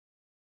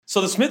So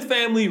the Smith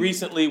family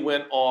recently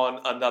went on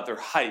another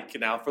hike.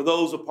 Now, for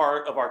those a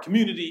part of our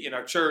community in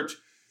our church,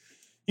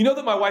 you know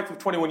that my wife of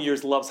 21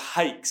 years loves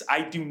hikes.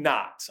 I do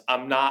not.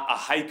 I'm not a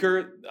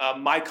hiker.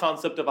 My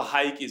concept of a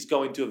hike is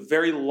going to a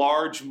very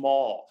large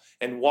mall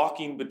and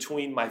walking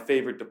between my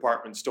favorite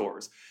department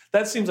stores.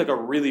 That seems like a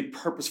really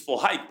purposeful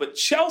hike, but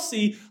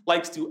Chelsea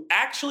likes to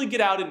actually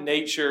get out in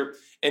nature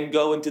and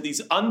go into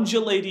these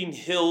undulating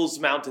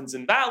hills, mountains,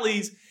 and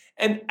valleys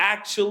and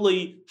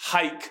actually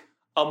hike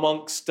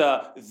amongst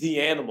the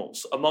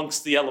animals,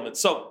 amongst the elements.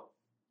 So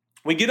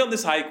we get on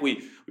this hike,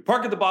 we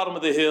park at the bottom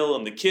of the hill,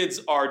 and the kids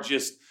are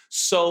just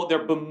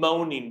they're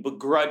bemoaning,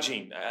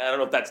 begrudging. I don't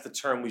know if that's the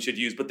term we should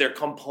use, but they're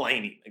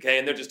complaining, okay?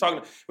 And they're just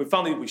talking. We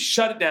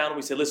shut it down, and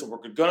we say, listen, we're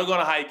going to go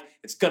on a hike.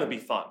 It's going to be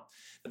fun.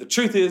 And the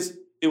truth is,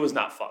 it was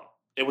not fun.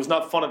 It was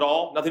not fun at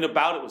all. Nothing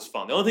about it was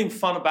fun. The only thing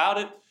fun about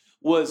it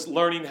was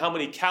learning how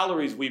many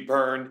calories we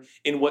burned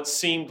in what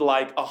seemed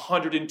like a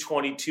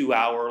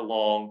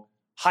 122-hour-long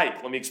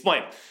hike. Let me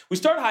explain. We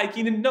started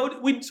hiking, and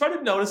we started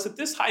to notice that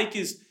this hike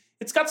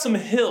it's got some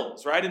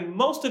hills, right? And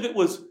most of it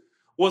was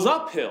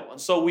uphill. And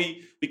so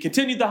we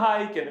continued the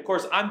hike. And of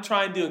course, I'm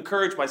trying to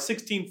encourage my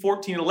 16,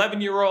 14,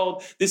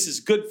 11-year-old. This is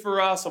good for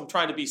us. I'm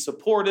trying to be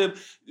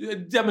supportive,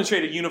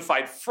 demonstrate a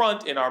unified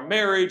front in our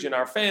marriage and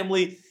our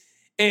family.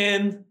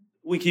 And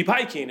we keep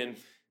hiking, and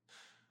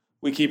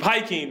we keep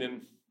hiking,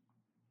 and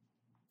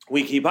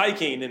we keep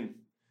hiking, and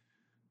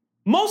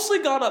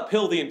mostly gone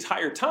uphill the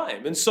entire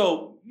time. And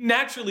so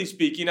naturally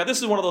speaking, now this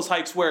is one of those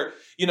hikes where,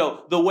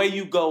 the way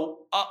you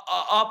go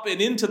up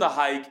and into the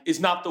hike is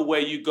not the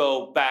way you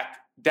go back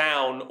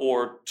down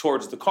or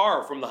towards the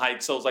car from the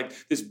hike. So it's like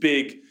this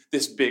big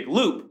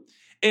loop.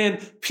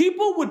 And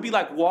people would be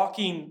like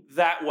walking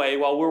that way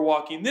while we're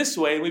walking this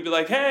way. And we'd be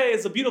like, hey,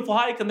 it's a beautiful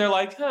hike. And they're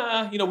like,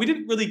 we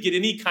didn't really get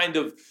any kind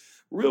of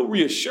real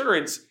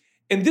reassurance.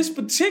 In this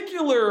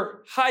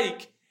particular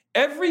hike,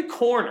 every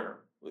corner,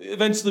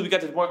 eventually we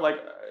got to the point like,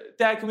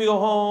 Dad, can we go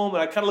home?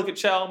 And I kind of look at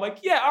Chell. I'm like,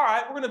 yeah, all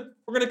right, we're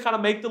gonna kind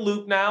of make the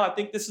loop now. I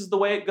think this is the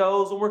way it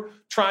goes. And we're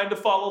trying to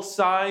follow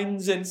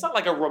signs. And it's not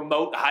like a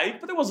remote hike,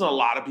 but there wasn't a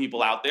lot of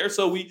people out there.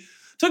 So we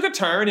took a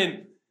turn,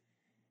 and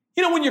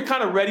when you're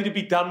kind of ready to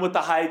be done with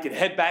the hike and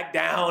head back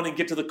down and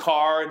get to the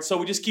car. And so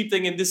we just keep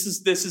thinking this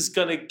is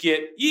gonna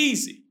get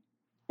easy.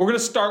 We're gonna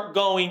start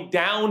going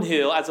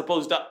downhill as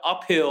opposed to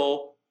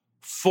uphill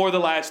for the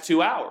last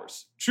 2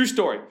 hours. True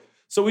story.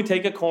 So we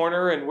take a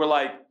corner and we're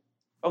like,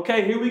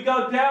 okay, here we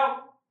go down.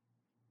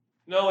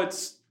 No,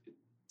 it's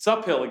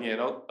uphill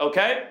again,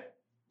 okay?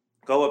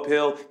 Go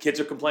uphill, kids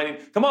are complaining.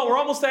 Come on, we're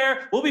almost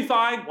there, we'll be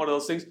fine. One of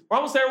those things, we're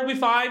almost there, we'll be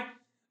fine.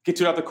 Get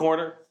to another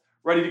corner,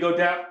 ready to go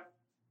down.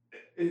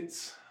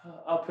 It's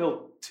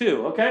uphill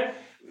too, okay?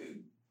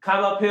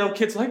 Kind of uphill,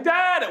 kids like,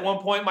 Dad. At one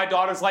point, my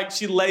daughter's like,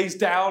 she lays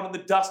down in the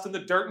dust and the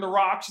dirt and the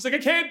rock. She's like, I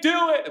can't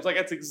do it. It's like,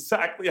 that's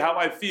exactly how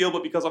I feel,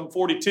 but because I'm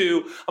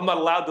 42, I'm not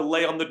allowed to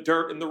lay on the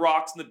dirt and the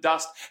rocks and the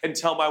dust and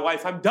tell my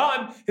wife, I'm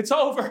done. It's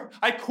over.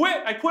 I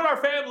quit our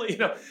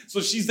family. So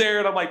she's there,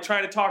 and I'm like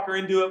trying to talk her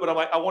into it, but I'm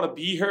like, I want to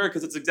be her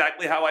because it's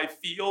exactly how I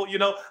feel.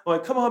 I'm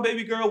like, come on,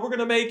 baby girl, we're going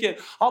to make it.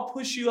 I'll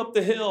push you up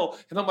the hill.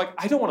 And I'm like,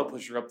 I don't want to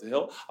push her up the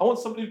hill. I want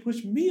somebody to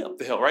push me up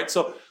the hill, right?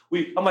 So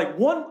I'm like,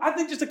 I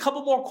think just a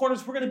couple more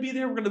corners, we're going to be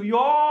there. We're going to be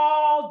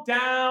all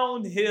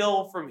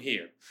downhill from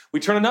here. We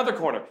turn another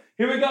corner.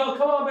 Here we go.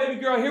 Come on, baby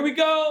girl. Here we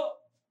go.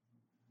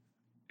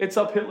 It's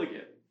uphill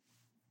again.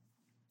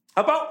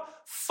 About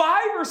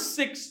 5 or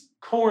 6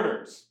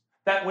 corners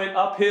that went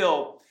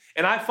uphill,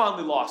 and I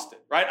finally lost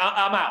it, right?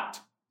 I'm out.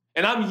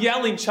 And I'm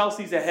yelling.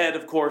 Chelsea's ahead,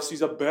 of course.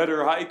 She's a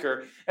better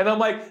hiker. And I'm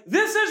like,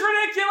 this is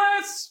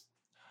ridiculous.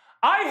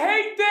 I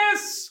hate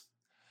this.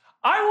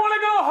 I want to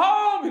go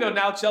home.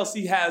 Now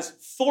Chelsea has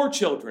 4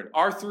 children,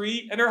 our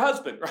 3 and her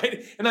husband,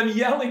 right? And I'm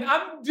yelling,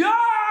 I'm done,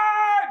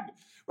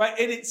 right?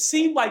 And it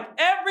seemed like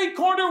every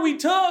corner we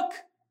took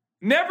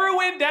never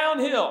went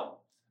downhill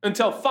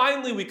until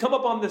finally we come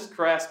up on this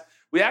crest.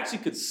 We actually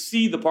could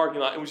see the parking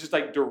lot. It was just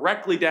like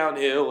directly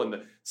downhill, and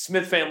the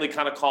Smith family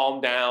kind of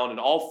calmed down, and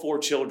all 4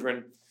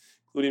 children,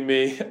 including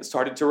me,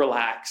 started to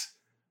relax.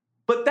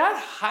 But that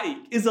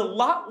hike is a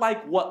lot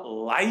like what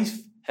life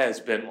has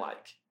been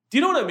like. Do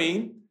you know what I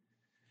mean?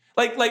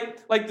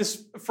 Like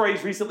this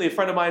phrase recently, a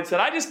friend of mine said,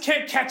 I just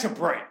can't catch a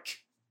break.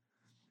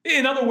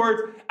 In other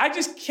words, I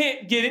just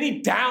can't get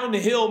any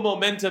downhill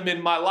momentum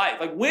in my life.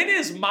 Like, when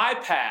is my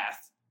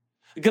path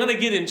gonna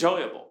get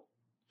enjoyable?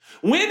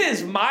 When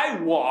is my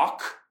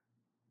walk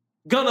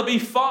gonna be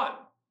fun?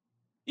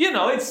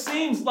 It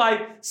seems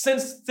like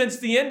since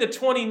the end of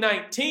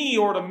 2019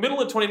 or the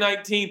middle of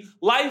 2019,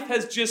 life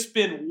has just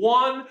been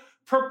one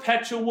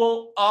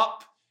perpetual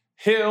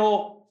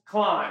uphill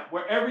climb.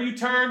 Wherever you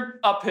turn,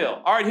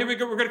 uphill. All right, here we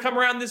go. We're going to come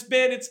around this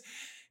bend.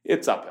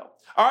 It's uphill.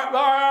 All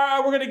right,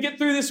 we're going to get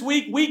through this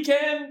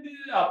weekend,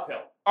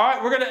 uphill. All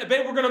right, we're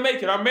going to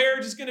make it. Our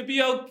marriage is going to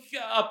be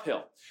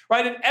uphill,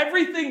 right? And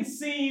everything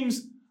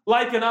seems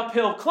like an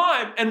uphill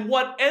climb. And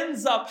what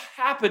ends up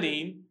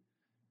happening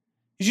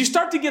is you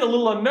start to get a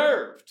little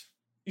unnerved.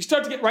 You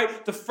start to get,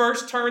 right, the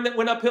first turn that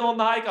went uphill on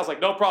the hike, I was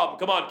like, no problem.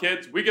 Come on,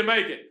 kids. We can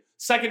make it.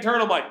 Second turn,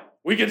 I'm like,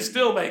 we can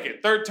still make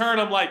it. Third turn,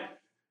 I'm like,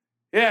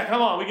 yeah,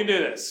 come on, we can do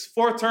this.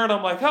 Fourth turn,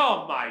 I'm like,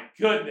 oh my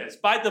goodness.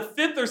 By the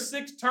fifth or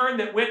sixth turn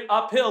that went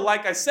uphill,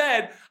 like I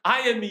said,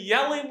 I am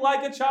yelling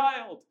like a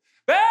child.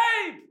 Babe,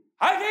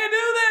 I can't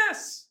do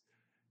this.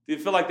 Do you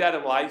feel like that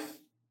in life?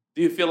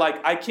 Do you feel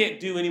like I can't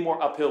do any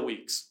more uphill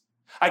weeks?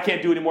 I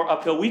can't do any more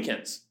uphill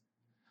weekends.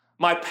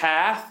 My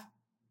path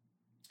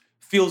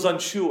feels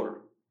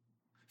unsure,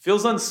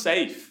 feels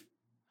unsafe.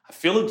 I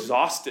feel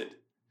exhausted.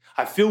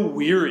 I feel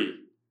weary.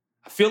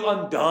 I feel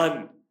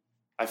undone.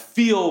 I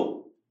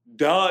feel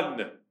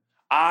done.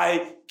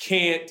 I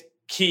can't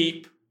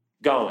keep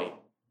going.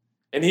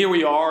 And here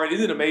we are.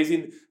 Isn't it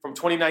amazing? From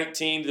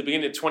 2019 to the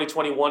beginning of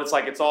 2021, it's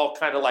like it's all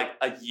kind of like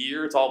a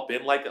year. It's all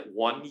been like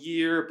 1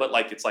 year, but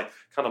like it's like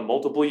kind of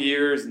multiple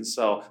years. And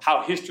so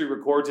how history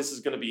records this is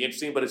going to be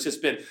interesting, but it's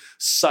just been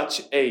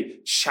such a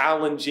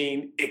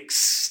challenging,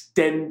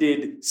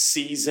 extended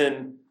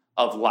season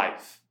of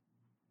life.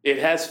 It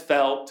has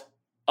felt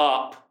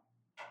uphill.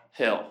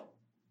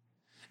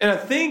 And I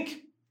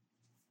think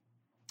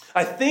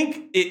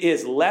it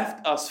has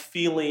left us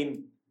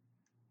feeling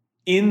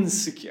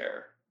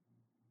insecure.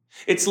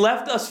 It's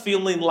left us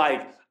feeling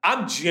like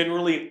I'm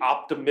generally an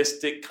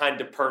optimistic kind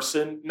of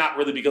person, not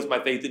really because of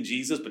my faith in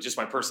Jesus, but just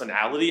my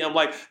personality. I'm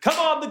like, come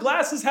on, the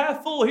glass is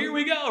half full. Here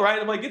we go, right?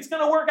 I'm like, it's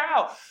going to work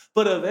out.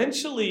 But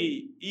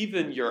eventually,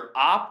 even your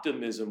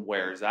optimism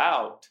wears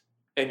out,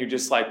 and you're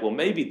just like, well,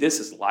 maybe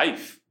this is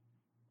life.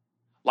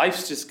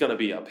 Life's just going to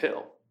be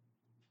uphill.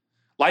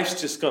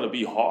 Life's just going to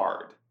be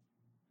hard.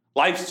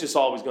 Life's just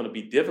always going to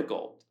be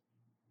difficult,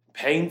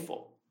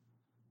 painful.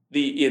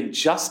 The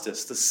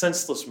injustice, the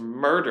senseless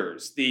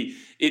murders, it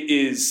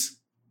is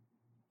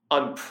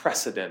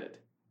unprecedented,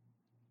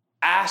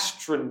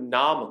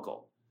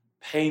 astronomical,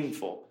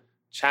 painful,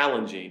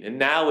 challenging. And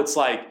now it's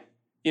like,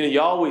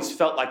 you always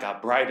felt like a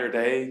brighter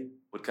day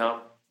would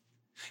come.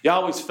 You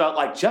always felt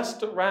like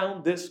just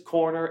around this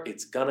corner,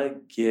 it's gonna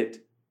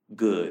get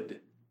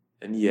good.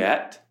 And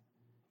yet,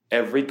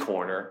 every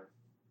corner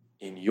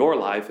in your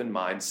life and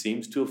mine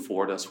seems to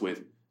afford us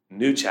with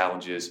new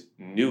challenges,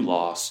 new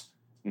loss,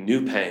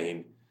 new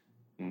pain,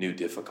 new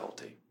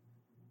difficulty.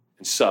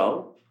 And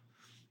so,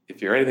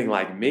 if you're anything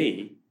like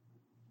me,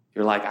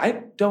 you're like,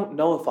 I don't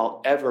know if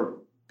I'll ever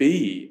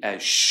be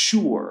as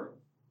sure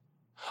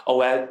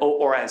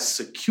or as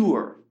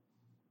secure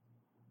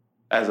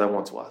as I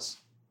once was.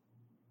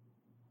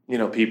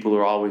 People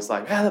are always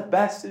like, the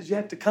best is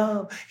yet to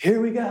come.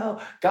 Here we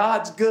go.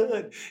 God's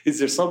good. Is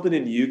there something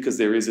in you, because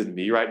there is in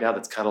me right now,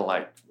 that's kind of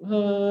like,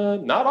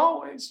 not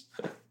always.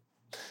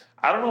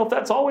 I don't know if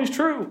that's always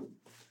true.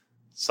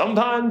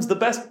 Sometimes the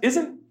best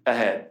isn't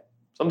ahead.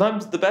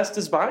 Sometimes the best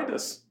is behind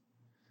us.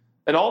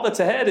 And all that's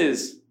ahead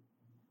is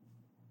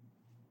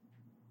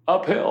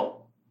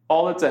uphill.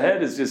 All that's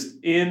ahead is just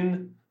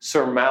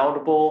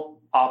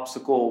insurmountable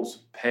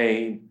obstacles,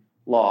 pain,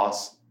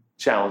 loss,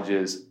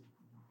 challenges.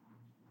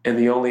 And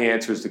the only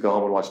answer is to go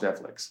home and watch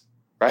Netflix,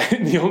 right?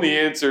 And the only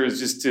answer is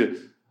just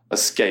to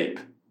escape.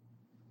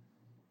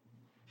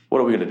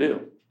 What are we going to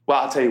do? Well,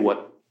 I'll tell you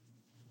what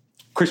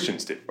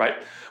Christians do, right?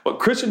 What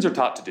Christians are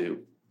taught to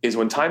do is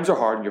when times are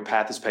hard and your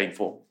path is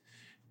painful,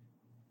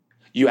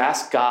 you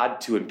ask God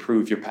to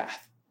improve your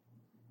path,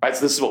 right?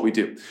 So this is what we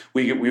do.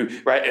 We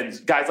right?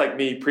 And guys like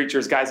me,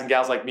 preachers, guys and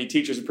gals like me,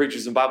 teachers and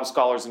preachers and Bible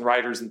scholars and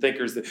writers and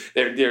thinkers,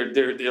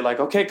 they're like,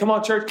 okay, come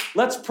on, church.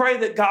 Let's pray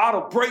that God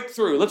will break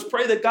through. Let's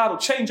pray that God will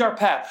change our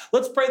path.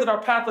 Let's pray that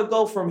our path will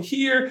go from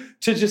here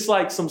to just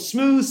like some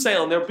smooth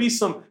sailing. There'll be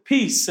some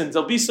peace and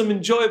there'll be some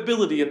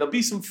enjoyability and there'll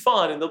be some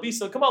fun and there'll be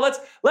some, come on,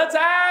 let's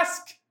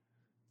ask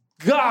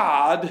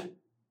God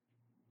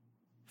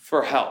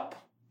for help.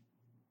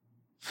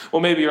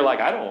 Well, maybe you're like,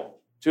 I'm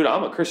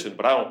a Christian,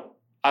 but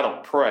I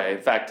don't pray.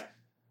 In fact,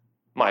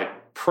 my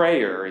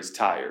prayer is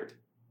tired.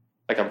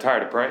 Like I'm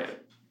tired of praying,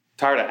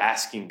 tired of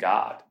asking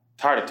God,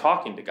 tired of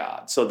talking to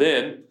God. So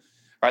then,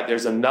 right,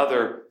 there's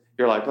another,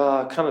 you're like,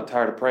 I'm kind of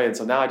tired of praying.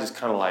 So now I just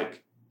kind of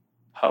like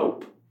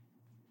hope,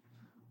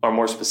 or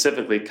more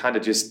specifically, kind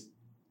of just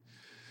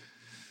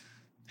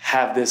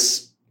have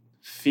this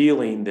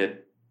feeling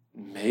that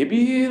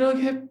maybe it'll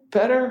get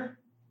better.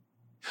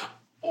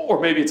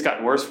 Or maybe it's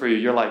gotten worse for you.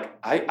 You're like,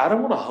 I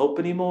don't want to hope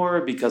anymore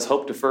because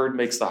hope deferred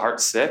makes the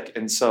heart sick.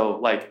 And so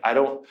like, I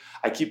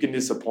keep getting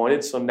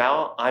disappointed. So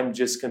now I'm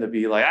just going to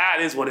be like,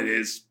 it is what it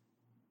is.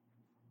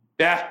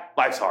 Yeah,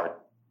 life's hard.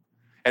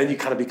 And then you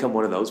kind of become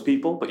one of those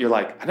people, but you're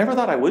like, I never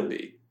thought I would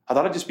be. I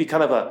thought I'd just be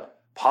kind of a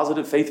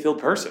positive, faith-filled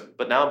person.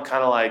 But now I'm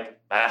kind of like,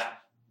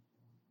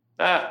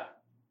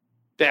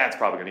 it's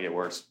probably going to get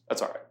worse.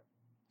 That's all right.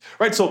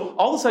 Right? So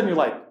all of a sudden you're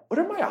like, what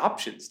are my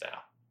options now?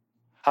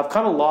 I've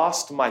kind of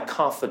lost my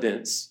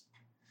confidence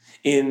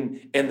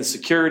in the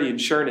security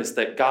and sureness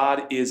that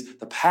God is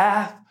the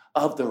path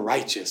of the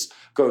righteous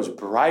grows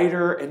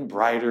brighter and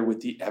brighter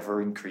with the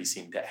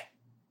ever-increasing day.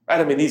 Right?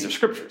 I mean, these are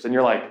scriptures. And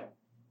you're like,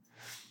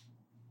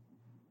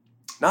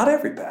 not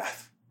every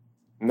path,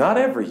 not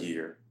every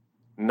year,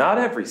 not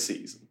every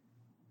season.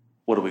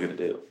 What are we going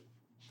to do?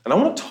 And I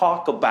want to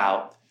talk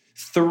about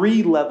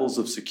 3 levels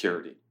of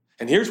security.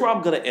 And here's where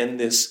I'm going to end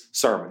this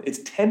sermon. It's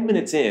 10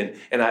 minutes in,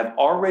 and I've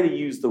already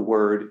used the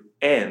word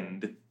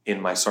end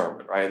in my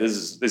sermon, right?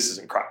 This is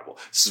incredible.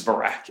 This is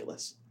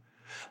miraculous.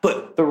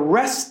 But the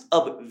rest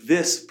of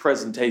this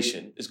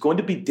presentation is going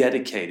to be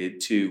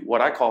dedicated to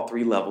what I call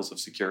 3 levels of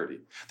security.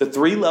 The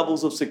 3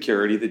 levels of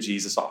security that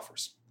Jesus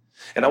offers.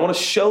 And I want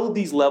to show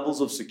these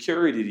levels of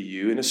security to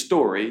you in a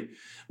story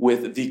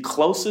with the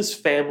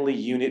closest family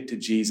unit to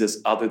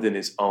Jesus other than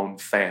his own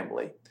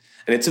family.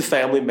 And it's a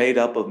family made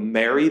up of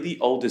Mary, the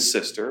oldest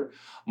sister,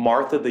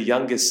 Martha, the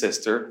youngest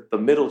sister, the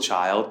middle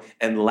child,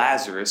 and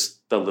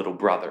Lazarus, the little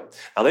brother.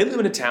 Now, they live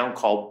in a town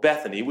called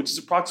Bethany, which is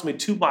approximately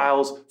 2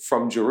 miles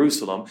from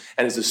Jerusalem.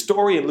 And as the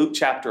story in Luke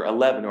chapter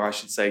 11, or I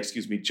should say,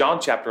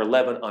 John chapter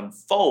 11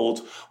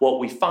 unfolds,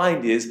 what we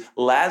find is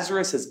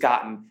Lazarus has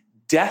gotten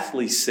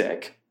deathly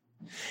sick.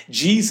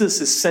 Jesus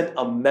has sent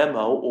a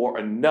memo or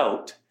a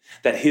note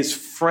that his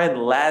friend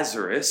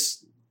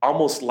Lazarus,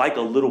 almost like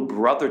a little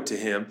brother to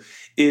him,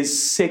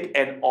 is sick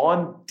and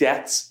on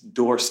death's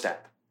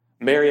doorstep.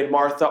 Mary and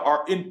Martha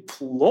are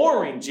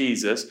imploring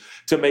Jesus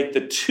to make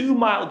the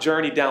 2-mile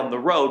journey down the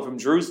road from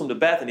Jerusalem to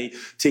Bethany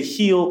to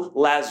heal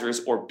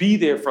Lazarus or be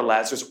there for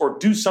Lazarus or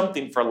do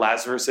something for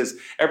Lazarus, as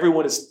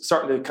everyone is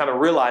starting to kind of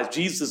realize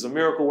Jesus is a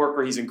miracle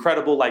worker. He's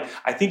incredible. Like,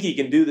 I think he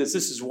can do this.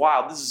 This is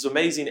wild. This is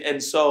amazing.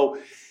 And so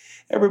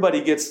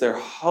everybody gets their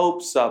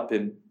hopes up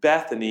in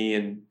Bethany,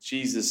 and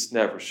Jesus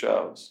never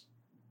shows.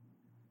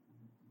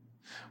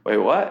 Wait,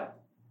 what?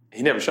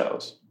 He never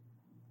shows.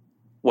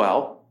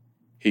 Well,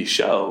 he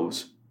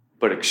shows,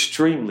 but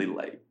extremely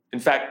late. In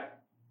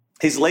fact,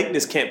 his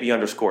lateness can't be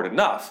underscored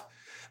enough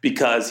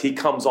because he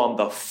comes on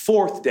the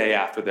 4th day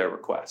after their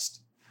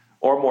request.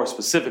 Or more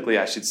specifically,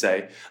 I should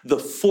say, the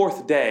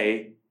 4th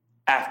day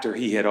after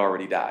he had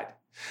already died.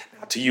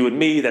 Now, to you and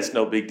me, that's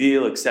no big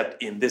deal,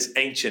 except in this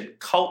ancient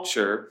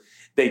culture,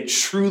 they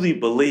truly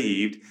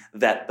believed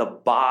that the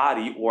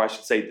body, or I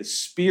should say the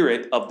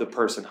spirit of the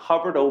person,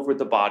 hovered over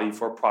the body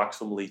for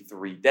approximately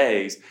 3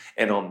 days.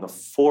 And on the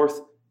 4th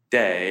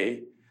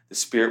day, the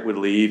spirit would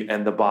leave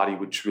and the body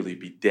would truly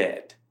be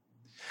dead.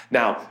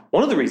 Now,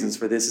 one of the reasons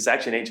for this is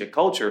actually in ancient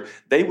culture,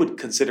 they would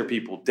consider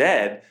people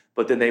dead,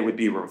 but then they would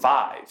be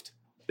revived.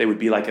 They would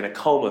be like in a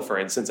coma, for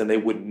instance, and they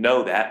wouldn't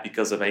know that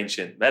because of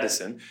ancient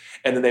medicine.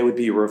 And then they would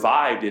be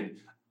revived in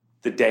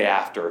the day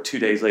after, or 2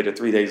 days later,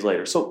 3 days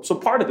later. So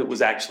part of it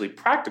was actually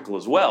practical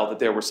as well, that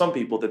there were some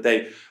people that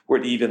they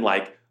would even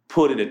like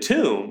put in a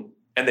tomb,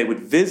 and they would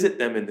visit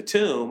them in the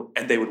tomb,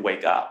 and they would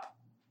wake up.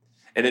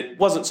 And it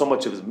wasn't so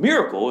much of a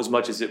miracle as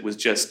much as it was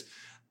just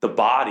the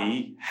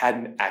body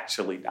hadn't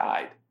actually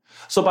died.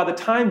 So by the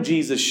time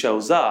Jesus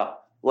shows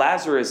up,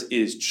 Lazarus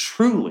is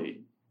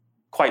truly,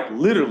 quite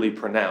literally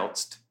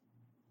pronounced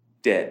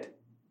dead.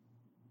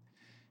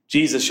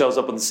 Jesus shows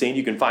up on the scene.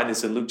 You can find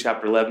this in Luke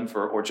chapter 11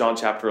 or John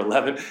chapter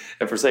 11.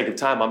 And for sake of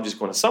time, I'm just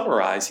going to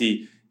summarize.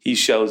 He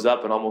shows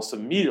up, and almost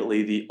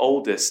immediately the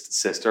oldest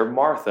sister,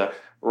 Martha,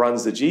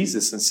 runs to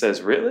Jesus and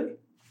says, "Really?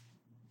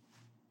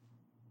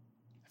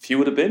 If you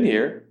would have been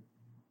here,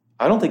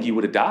 I don't think he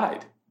would have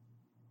died.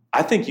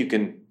 I think you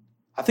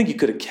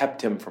could have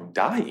kept him from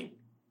dying."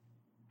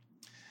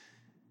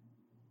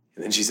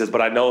 And then she says,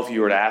 "But I know if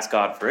you were to ask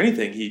God for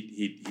anything,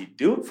 he'd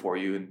do it for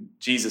you." And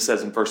Jesus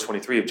says in verse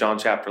 23 of John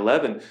chapter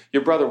 11,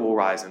 "Your brother will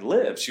rise and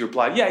live." She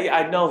replied, yeah,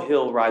 I know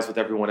he'll rise with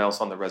everyone else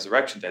on the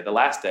resurrection day, the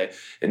last day.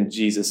 And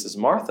Jesus says,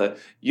 "Martha,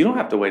 you don't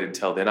have to wait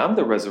until then. I'm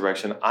the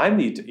resurrection. I'm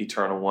the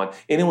eternal one.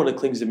 Anyone who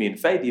clings to me in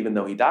faith, even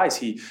though he dies,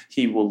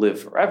 he will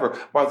live forever.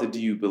 Martha, do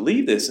you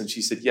believe this?" And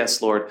she said,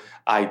 "Yes, Lord,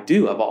 I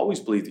do. I've always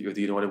believed that you're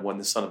the anointed one,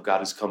 the Son of God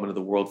who's come into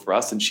the world for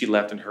us." And she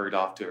left and hurried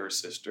off to her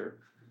sister,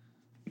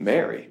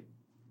 Mary.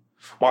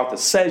 Martha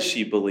says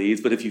she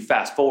believes, but if you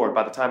fast forward,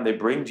 by the time they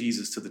bring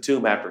Jesus to the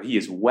tomb after he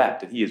has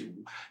wept, and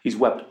he's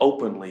wept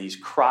openly, he's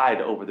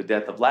cried over the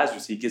death of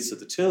Lazarus, he gets to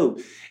the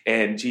tomb,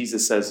 and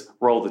Jesus says,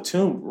 roll the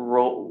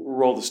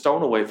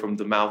stone away from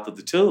the mouth of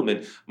the tomb.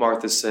 And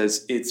Martha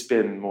says, "It's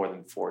been more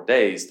than 4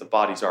 days. The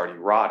body's already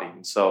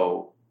rotting."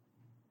 So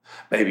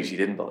maybe she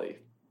didn't believe.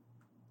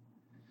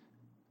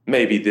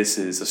 Maybe this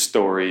is a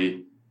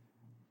story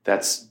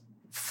that's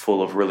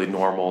full of really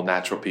normal,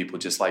 natural people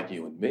just like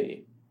you and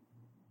me.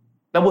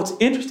 Now, what's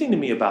interesting to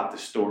me about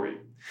this story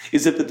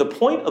is that the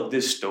point of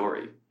this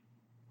story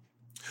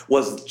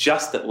was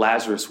just that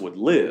Lazarus would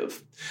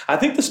live, I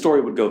think the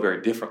story would go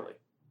very differently.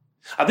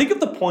 I think if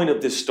the point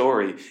of this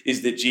story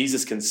is that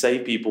Jesus can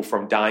save people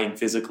from dying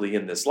physically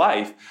in this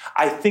life,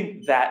 I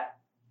think that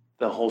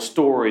the whole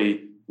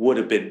story would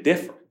have been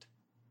different.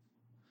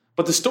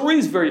 But the story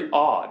is very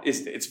odd,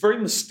 isn't it? It's very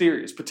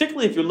mysterious,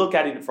 particularly if you're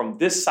looking at it from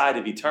this side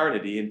of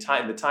eternity in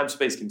time, the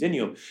time-space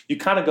continuum. You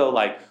kind of go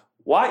like,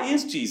 why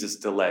is Jesus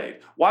delayed?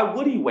 Why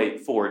would he wait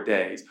 4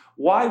 days?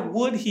 Why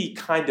would he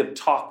kind of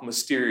talk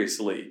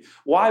mysteriously?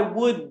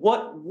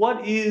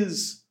 What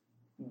is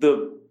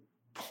the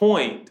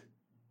point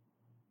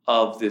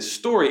of this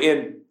story?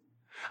 And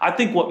I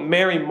think what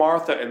Mary,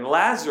 Martha, and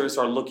Lazarus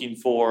are looking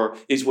for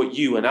is what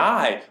you and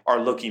I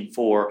are looking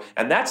for,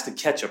 and that's to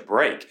catch a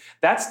break.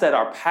 That's that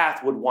our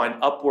path would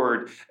wind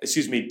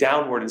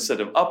downward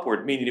instead of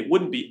upward, meaning it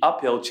wouldn't be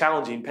uphill,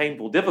 challenging,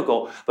 painful,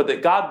 difficult, but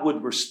that God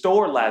would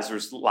restore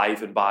Lazarus'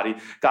 life and body.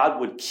 God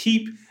would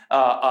keep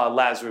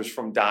Lazarus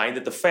from dying,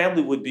 that the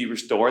family would be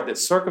restored, that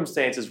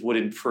circumstances would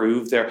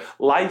improve, their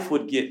life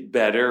would get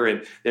better,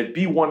 and there'd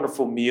be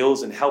wonderful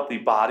meals and healthy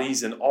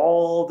bodies and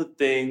all the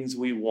things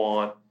we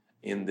want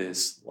in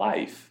this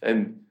life.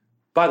 And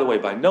by the way,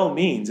 by no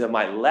means am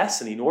I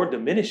lessening or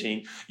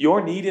diminishing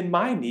your need and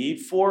my need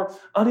for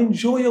an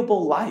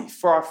enjoyable life,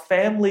 for our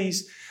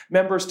families,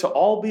 members to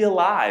all be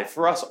alive,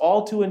 for us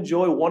all to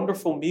enjoy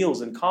wonderful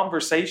meals and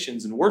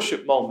conversations and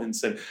worship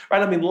moments. And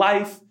right, I mean,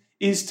 life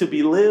is to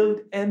be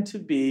lived and to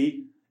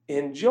be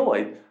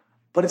enjoyed.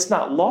 But it's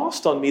not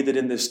lost on me that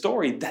in this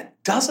story,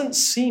 that doesn't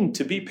seem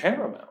to be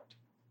paramount.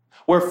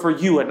 Where for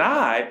you and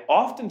I,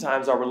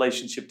 oftentimes our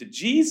relationship to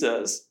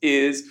Jesus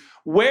is,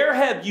 where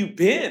have you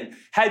been?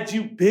 Had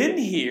you been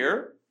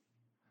here,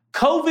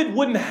 COVID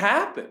wouldn't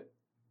happen.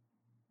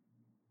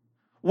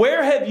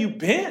 Where have you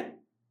been?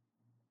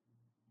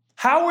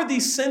 How are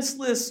these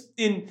senseless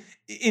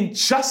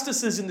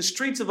injustices in the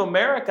streets of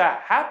America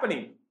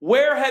happening?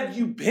 Where have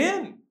you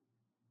been?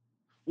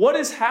 What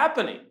is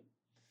happening?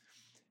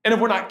 And if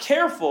we're not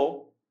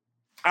careful,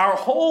 our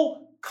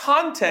whole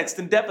context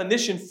and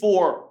definition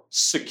for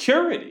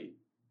security,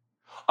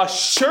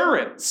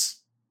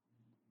 assurance,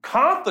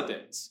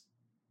 confidence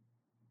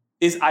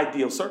is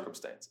ideal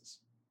circumstances.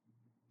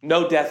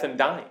 No death and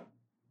dying,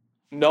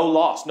 no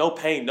loss, no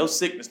pain, no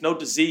sickness, no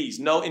disease,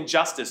 no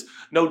injustice,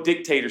 no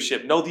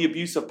dictatorship, no the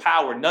abuse of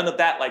power, none of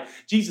that. Like,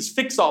 Jesus,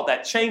 fix all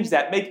that, change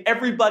that, make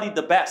everybody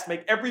the best,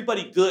 make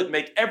everybody good,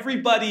 make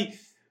everybody.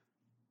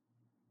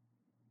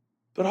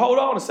 But hold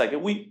on a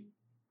second,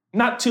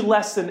 not to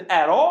lessen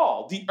at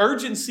all the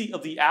urgency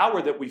of the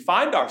hour that we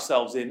find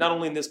ourselves in, not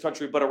only in this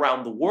country, but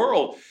around the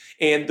world,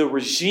 and the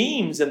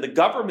regimes and the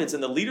governments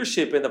and the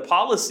leadership and the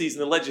policies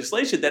and the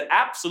legislation that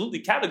absolutely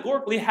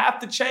categorically have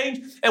to change.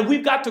 And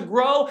we've got to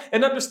grow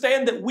and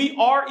understand that we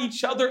are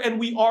each other and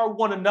we are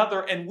one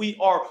another and we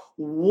are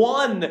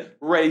one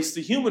race,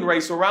 the human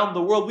race around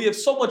the world. We have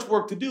so much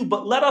work to do,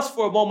 but let us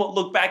for a moment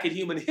look back at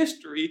human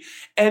history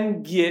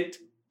and get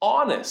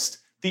honest.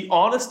 The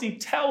honesty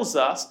tells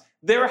us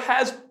there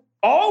has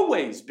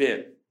always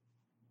been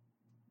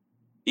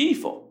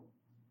evil,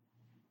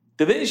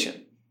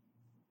 division,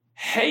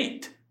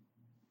 hate,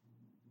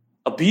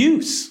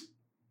 abuse,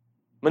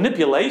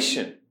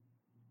 manipulation,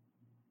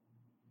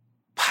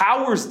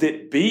 powers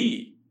that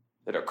be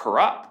that are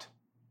corrupt.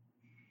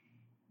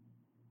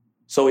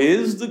 So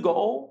is the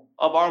goal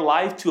of our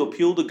life to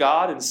appeal to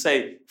God and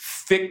say,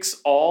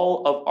 fix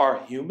all of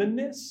our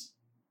humanness?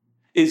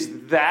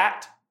 Is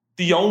that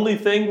the only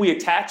thing we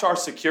attach our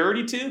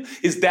security to?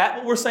 Is that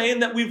what we're saying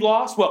that we've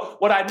lost? Well,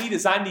 what I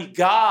need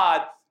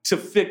God to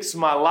fix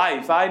my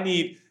life. I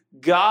need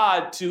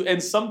God to,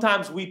 and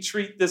sometimes we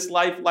treat this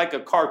life like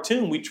a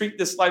cartoon. We treat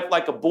this life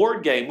like a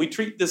board game. We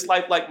treat this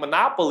life like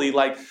Monopoly,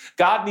 like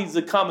God needs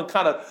to come and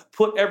kind of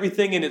put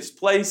everything in its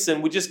place.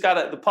 And we just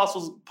the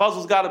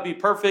puzzles got to be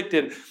perfect.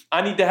 And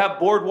I need to have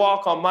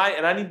boardwalk on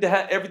and I need to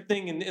have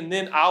everything. And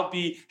then I'll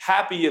be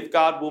happy if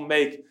God will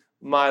make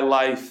my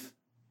life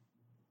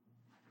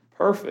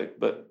perfect.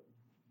 But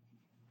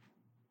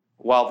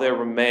while there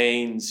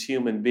remains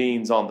human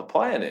beings on the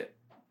planet,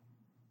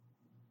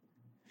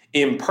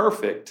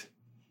 imperfect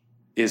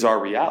is our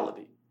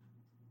reality.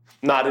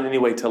 Not in any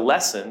way to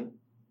lessen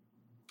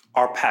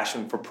our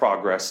passion for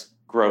progress,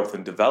 growth,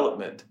 and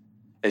development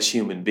as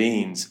human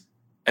beings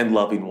and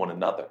loving one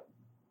another.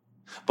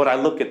 But I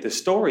look at this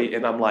story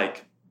and I'm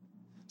like,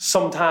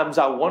 sometimes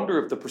I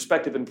wonder if the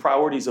perspective and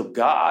priorities of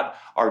God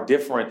are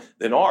different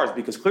than ours,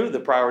 because clearly the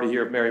priority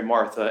here of Mary,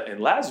 Martha,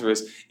 and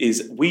Lazarus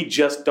is we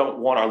just don't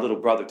want our little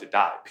brother to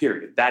die,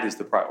 period. That is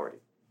the priority.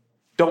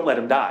 Don't let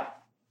him die.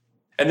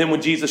 And then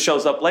when Jesus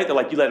shows up late, they're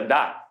like, you let him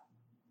die.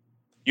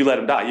 You let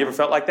him die. You ever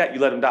felt like that? You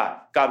let him die.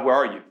 God, where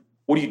are you?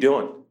 What are you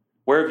doing?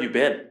 Where have you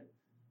been?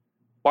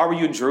 Why were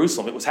you in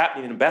Jerusalem? It was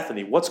happening in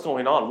Bethany. What's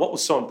going on? What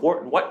was so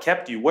important? What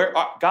kept you?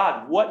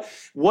 God, what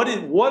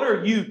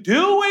are you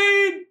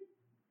doing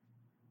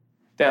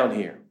down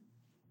here?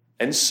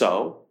 And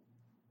so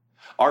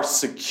our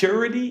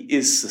security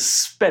is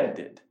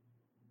suspended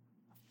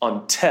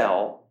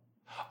until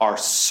our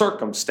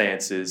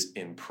circumstances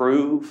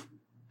improve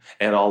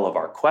and all of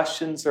our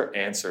questions are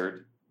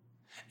answered,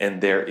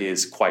 and there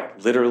is quite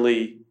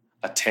literally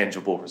a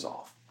tangible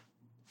resolve.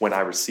 When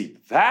I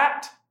receive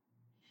that,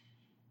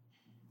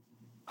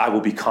 I will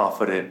be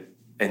confident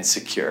and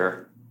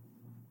secure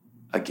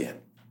again.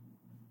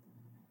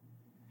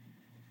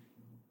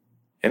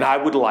 And I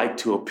would like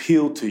to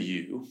appeal to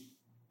you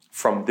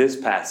from this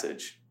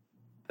passage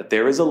that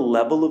there is a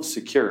level of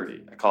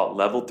security, I call it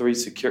level 3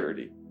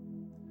 security,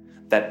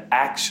 that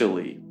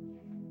actually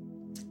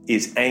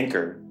is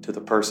anchored to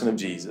the person of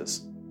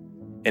Jesus,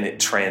 and it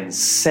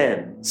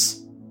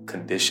transcends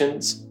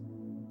conditions,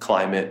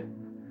 climate,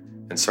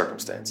 and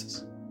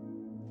circumstances.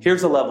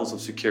 Here's the levels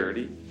of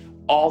security.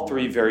 All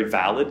three very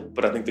valid,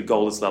 but I think the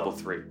goal is level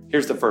 3.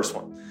 Here's the first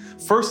one.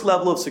 First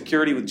level of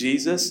security with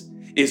Jesus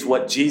is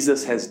what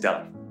Jesus has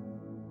done.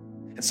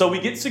 And so we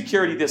get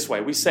security this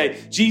way. We say,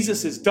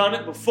 Jesus has done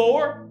it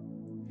before.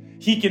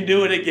 He can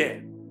do it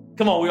again.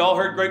 Come on, we all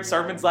heard great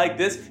sermons like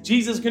this.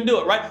 Jesus can do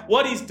it, right?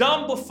 What he's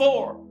done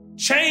before,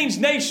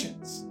 changed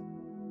nations,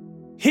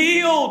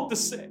 healed the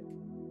sick,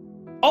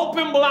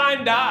 opened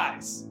blind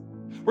eyes,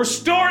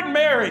 restored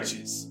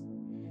marriages,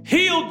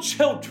 healed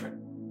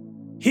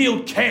children,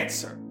 healed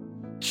cancer,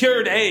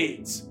 cured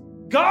AIDS.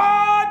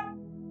 God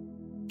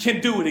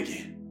can do it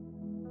again.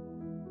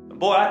 And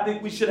boy, I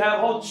think we should have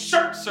whole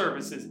church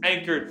services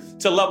anchored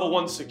to level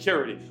 1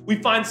 security.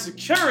 We find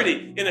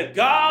security in a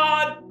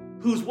God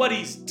who's what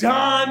he's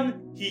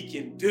done, he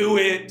can do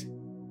it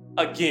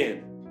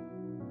again.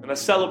 And I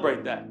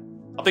celebrate that.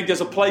 I think there's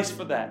a place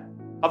for that.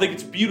 I think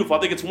it's beautiful. I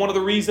think it's one of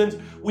the reasons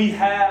we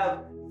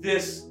have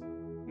this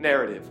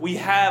narrative. We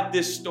have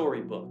this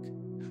storybook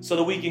so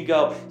that we can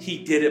go, he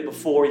did it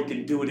before, he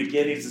can do it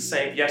again. He's the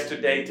same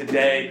yesterday,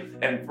 today,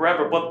 and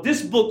forever. But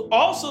this book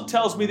also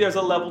tells me there's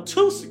a level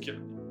 2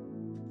 security.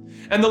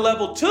 And the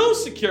level 2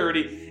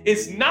 security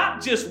is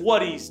not just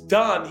what he's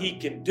done, he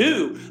can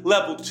do.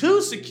 Level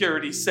 2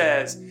 security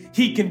says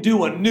he can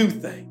do a new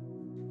thing.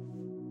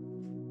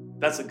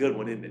 That's a good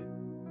one, isn't it?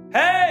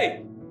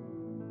 Hey,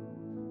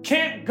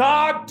 can't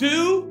God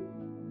do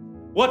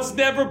what's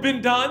never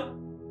been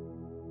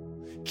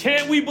done?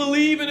 Can't we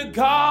believe in a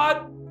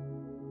God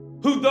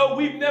who, though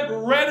we've never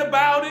read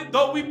about it,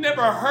 though we've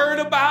never heard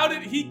about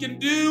it, he can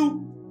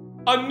do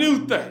a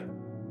new thing?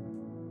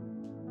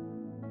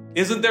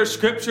 Isn't there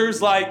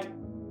scriptures like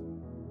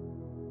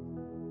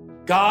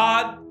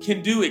God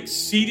can do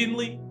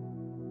exceedingly,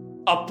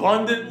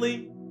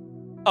 abundantly,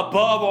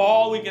 above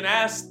all we can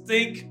ask,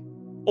 think,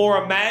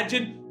 or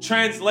imagine?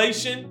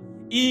 Translation,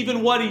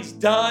 even what he's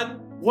done,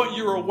 what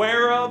you're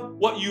aware of,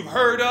 what you've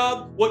heard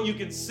of, what you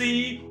can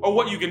see, or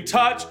what you can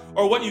touch,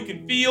 or what you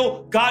can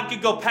feel, God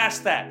can go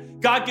past that.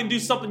 God can do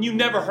something you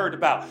never heard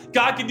about.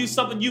 God can do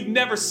something you've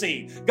never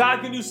seen.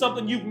 God can do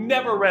something you've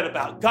never read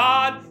about.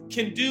 God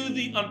can do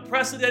the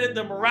unprecedented,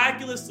 the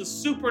miraculous, the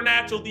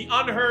supernatural, the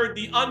unheard,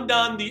 the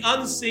undone, the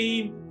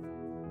unseen.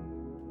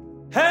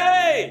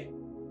 Hey,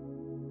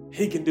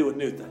 he can do a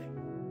new thing,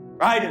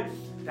 right? And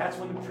that's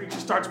when the preacher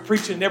starts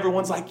preaching and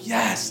everyone's like,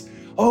 yes.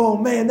 Oh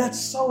man, that's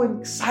so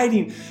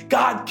exciting.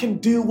 God can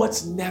do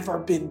what's never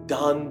been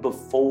done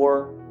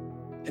before.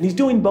 And he's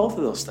doing both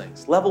of those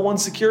things. Level 1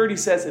 security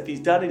says if he's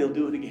done it, he'll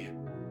do it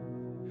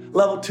again.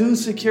 Level 2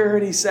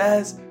 security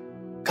says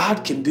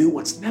God can do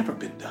what's never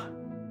been done.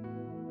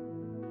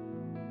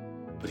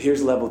 But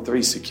here's level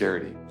 3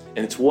 security.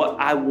 And it's what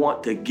I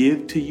want to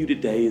give to you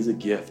today as a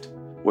gift,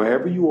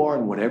 wherever you are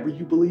and whatever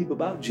you believe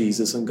about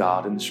Jesus and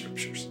God and the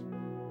scriptures.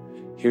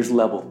 Here's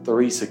level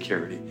 3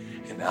 security.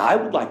 And I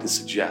would like to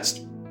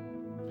suggest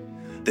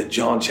that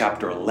John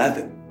chapter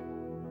 11,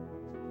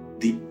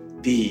 the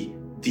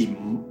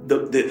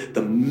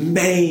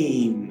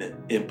main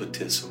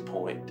impetus and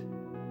point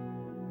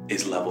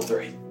is level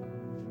 3.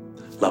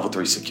 Level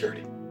 3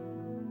 security.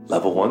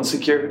 Level 1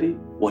 security,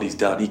 what he's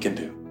done, he can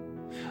do.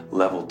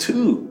 Level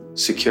 2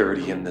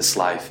 security in this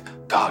life,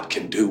 God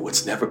can do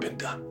what's never been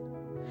done.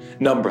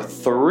 Number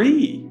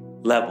 3,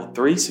 level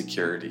 3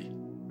 security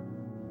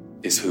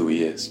is who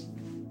he is.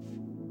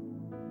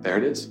 There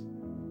it is.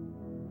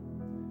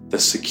 The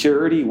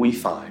security we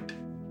find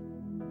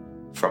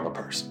from a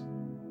person.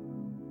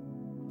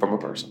 From a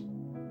person.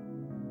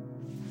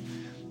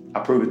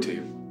 I'll prove it to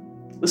you.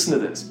 Listen to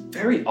this.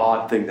 Very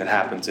odd thing that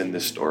happens in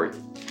this story.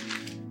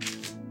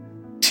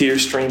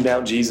 Tears stream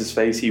down Jesus'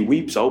 face. He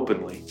weeps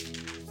openly.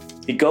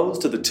 He goes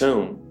to the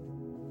tomb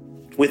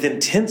with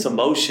intense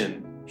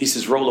emotion. He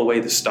says, roll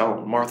away the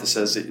stone. Martha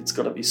says, it's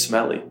going to be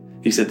smelly.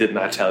 He said, didn't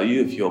I tell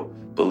you if you'll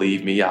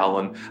believe me, I'll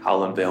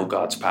unveil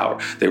God's power.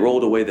 They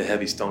rolled away the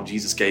heavy stone.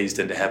 Jesus gazed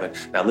into heaven.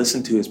 Now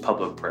listen to his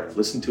public prayer.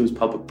 Listen to his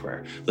public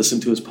prayer.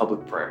 Listen to his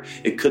public prayer.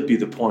 It could be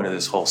the point of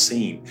this whole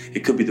scene.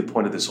 It could be the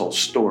point of this whole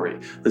story.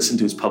 Listen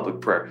to his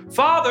public prayer.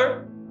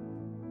 Father,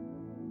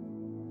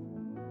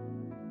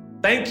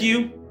 thank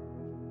you.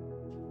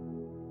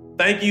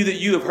 Thank you that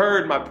you have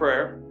heard my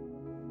prayer,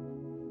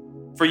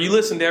 for you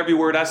listen to every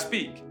word I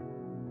speak.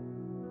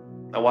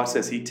 Now watch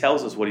this. He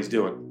tells us what he's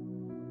doing.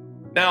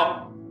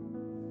 Now,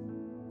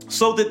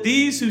 so that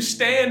these who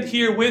stand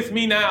here with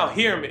me now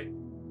hear me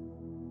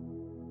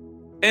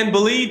and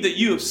believe that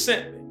you have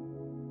sent me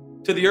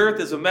to the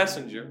earth as a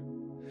messenger,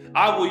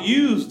 I will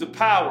use the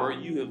power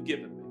you have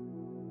given me.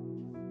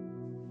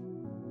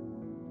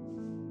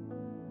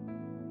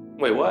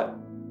 Wait, what?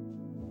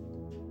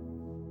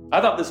 I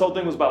thought this whole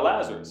thing was about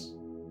Lazarus.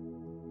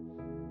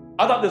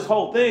 I thought this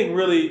whole thing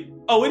really,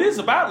 it is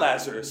about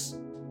Lazarus,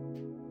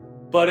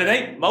 but it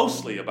ain't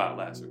mostly about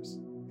Lazarus.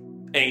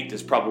 Ain't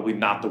is probably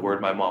not the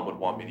word my mom would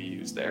want me to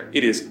use there.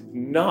 It is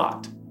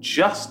not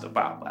just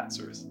about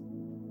Lazarus.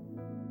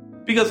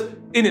 Because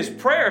in his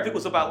prayer, if it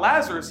was about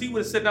Lazarus, he would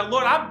have said, now,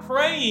 Lord, I'm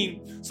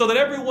praying so that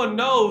everyone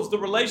knows the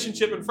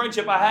relationship and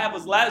friendship I have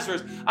with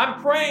Lazarus.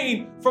 I'm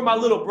praying for my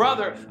little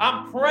brother.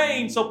 I'm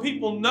praying so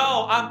people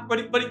know.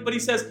 But he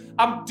says,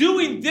 I'm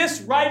doing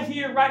this right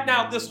here, right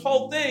now, this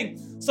whole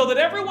thing, so that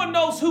everyone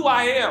knows who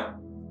I am.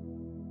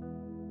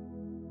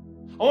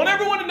 I want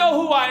everyone to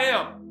know who I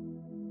am.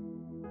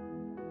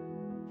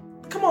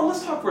 Come on,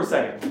 let's talk for a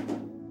second.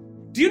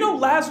 Do you know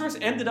Lazarus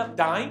ended up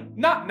dying?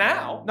 Not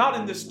now, not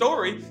in this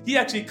story. He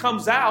actually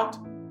comes out,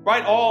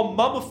 right, all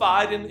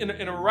mummified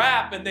in a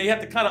wrap, and they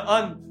have to kind of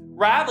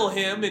unravel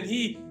him, and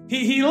he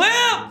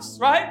lives,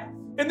 right?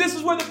 And this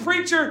is where the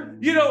preacher,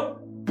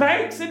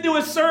 banks into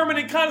his sermon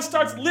and kind of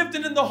starts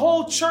lifting in the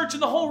whole church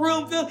and the whole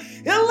room filled.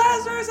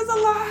 Lazarus is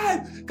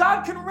alive.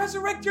 God can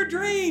resurrect your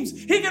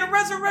dreams. He can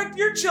resurrect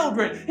your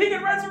children. He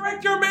can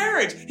resurrect your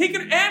marriage. He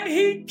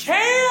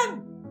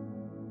can.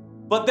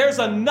 But there's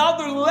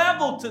another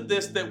level to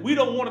this that we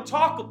don't want to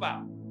talk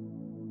about.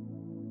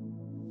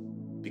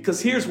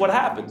 Because here's what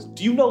happens.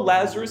 Do you know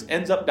Lazarus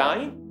ends up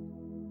dying?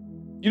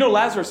 You know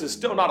Lazarus is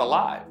still not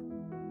alive.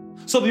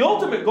 So the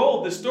ultimate goal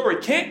of this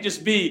story can't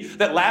just be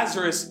that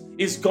Lazarus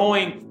is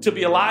going to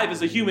be alive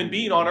as a human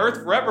being on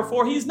earth forever,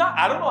 for he's not.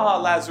 I don't know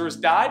how Lazarus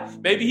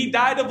died. Maybe he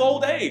died of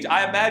old age.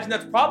 I imagine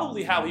that's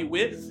probably how he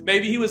went.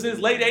 Maybe he was in his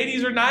late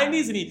 80s or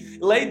 90s and he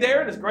laid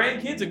there and his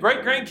grandkids and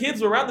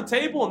great-grandkids were around the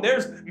table and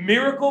there's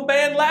miracle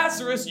man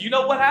Lazarus. You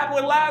know what happened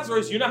with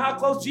Lazarus. You know how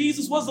close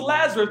Jesus was to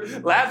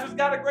Lazarus. Lazarus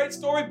got a great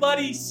story, but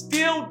he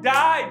still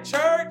died,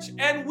 church,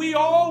 and we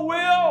all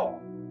will.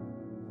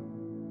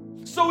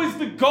 So is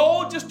the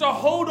goal just to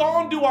hold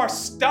on to our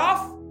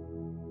stuff?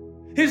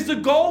 Is the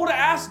goal to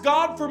ask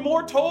God for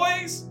more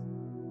toys?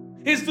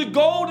 Is the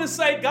goal to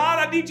say,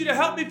 God, I need you to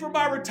help me for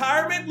my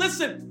retirement?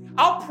 Listen,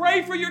 I'll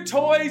pray for your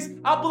toys.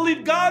 I'll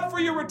believe God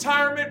for your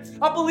retirement.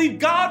 I'll believe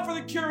God for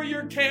the cure of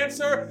your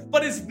cancer.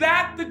 But is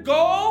that the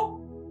goal?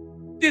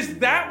 Is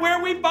that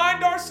where we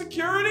find our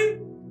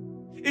security?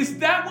 Is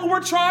that what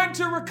we're trying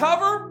to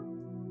recover?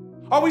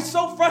 Are we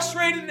so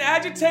frustrated and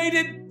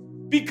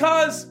agitated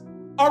because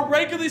our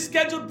regularly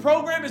scheduled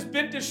program has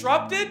been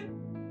disrupted?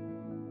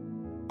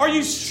 Are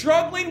you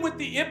struggling with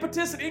the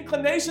impetus and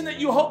inclination that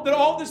you hope that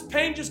all this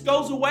pain just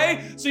goes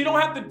away so you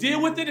don't have to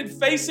deal with it and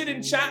face it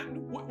and chat?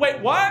 Wait,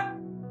 what?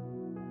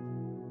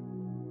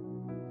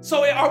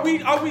 So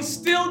are we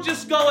still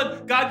just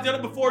going, God's done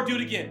it before, do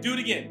it again, do it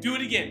again, do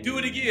it again, do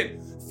it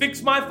again.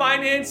 Fix my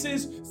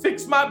finances,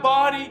 fix my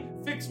body,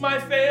 fix my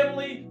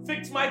family,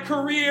 fix my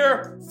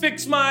career,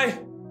 fix my...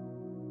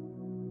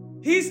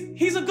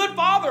 He's a good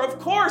father, of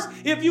course.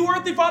 If you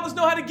earthly fathers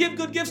know how to give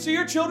good gifts to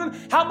your children,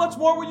 how much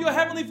more will your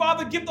heavenly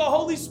Father give the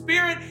Holy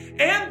Spirit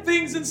and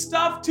things and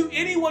stuff to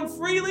anyone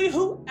freely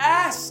who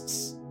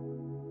asks?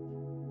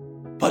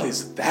 But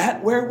is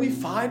that where we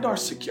find our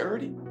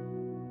security?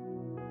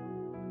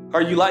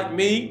 Are you like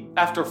me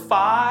after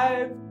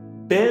 5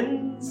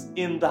 bends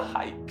in the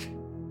hike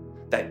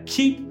that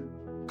keep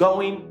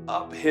going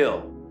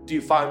uphill? Do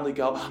you finally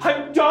go,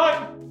 I'm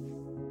done?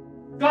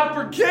 God,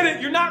 forget it.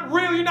 You're not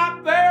real. You're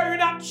not there. You're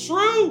not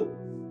true.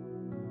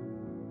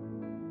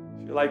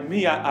 If you're like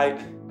me,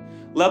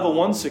 level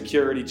 1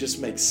 security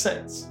just makes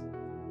sense.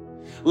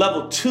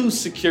 Level 2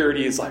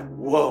 security is like,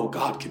 whoa,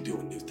 God can do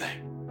a new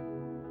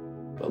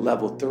thing. But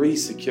level 3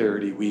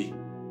 security, we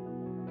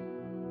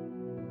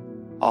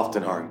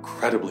often are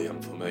incredibly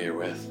unfamiliar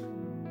with.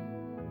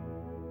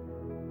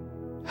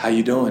 How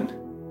you doing?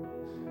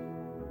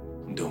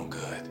 I'm doing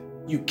good.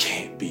 You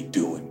can't be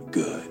doing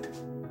good.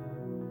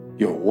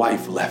 Your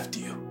wife left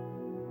you.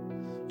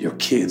 Your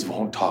kids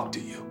won't talk to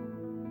you.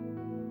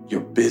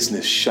 Your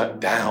business shut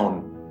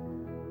down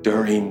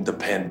during the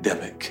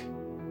pandemic.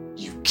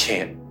 You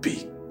can't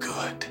be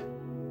good.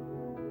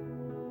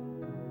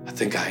 I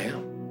think I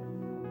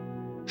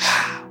am.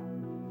 How?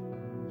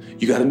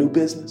 You got a new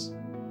business?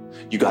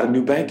 You got a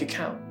new bank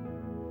account?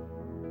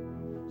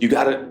 You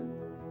got a...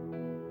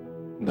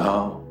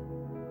 No,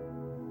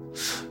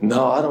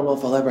 I don't know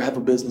if I'll ever have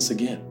a business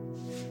again.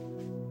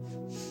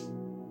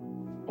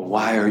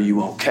 Why are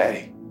you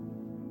okay?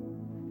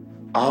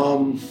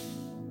 I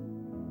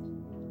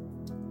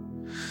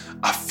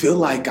feel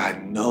like I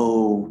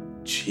know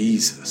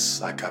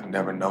Jesus like I've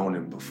never known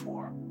him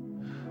before.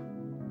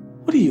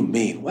 What do you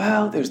mean?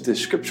 Well, there's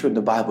this scripture in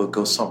the Bible that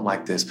goes something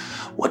like this.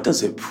 What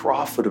does it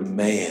profit a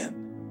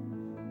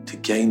man to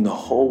gain the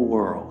whole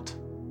world,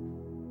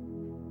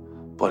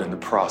 but in the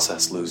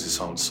process lose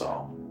his own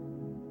soul?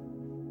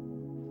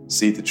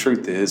 See, the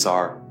truth is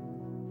our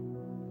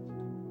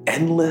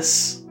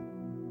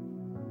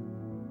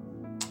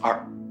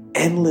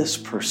endless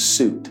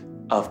pursuit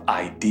of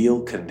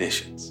ideal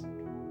conditions.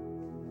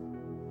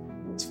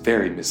 It's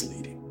very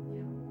misleading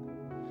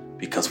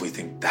because we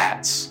think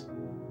that's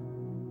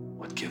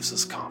what gives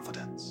us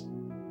confidence.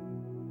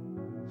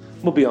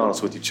 I'm gonna be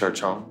honest with you, church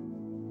home.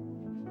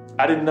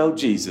 I didn't know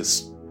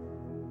Jesus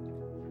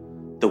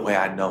the way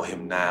I know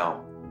him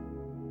now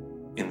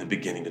in the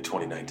beginning of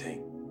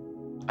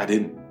 2019. I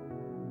didn't.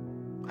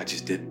 I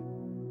just didn't.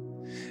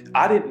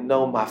 I didn't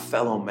know my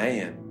fellow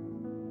man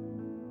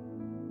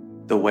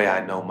the way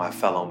I know my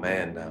fellow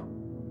man now.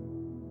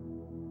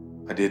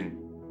 I didn't.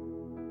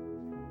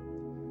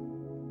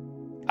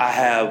 I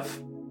have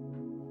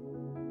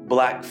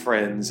black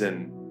friends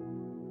and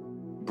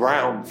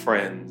brown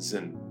friends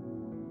and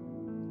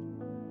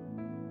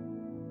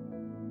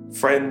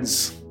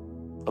friends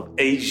of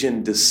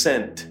Asian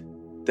descent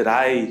that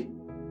I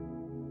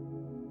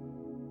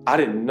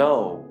didn't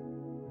know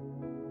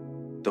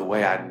the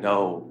way I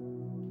know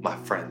my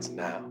friends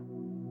now.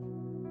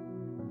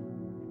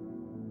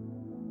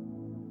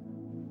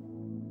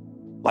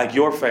 Like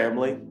your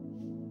family,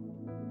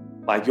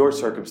 like your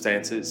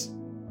circumstances,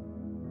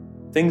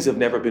 things have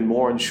never been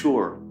more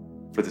unsure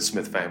for the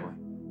Smith family.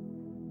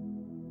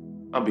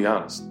 I'll be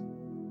honest.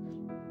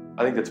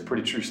 I think that's a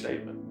pretty true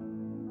statement.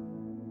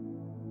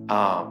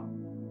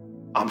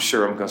 I'm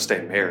sure I'm going to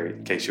stay married,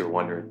 in case you were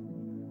wondering.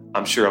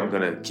 I'm sure I'm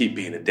going to keep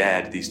being a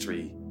dad to these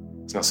three.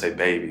 I was going to say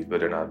babies, but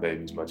they're not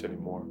babies much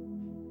anymore.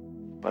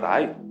 But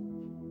I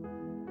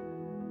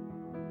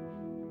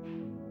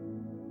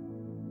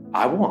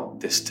want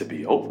this to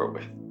be over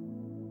with.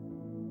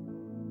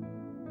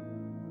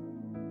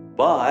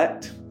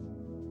 But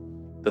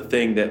the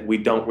thing that we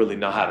don't really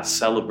know how to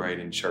celebrate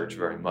in church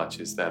very much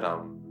is that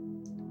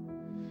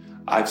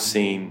I've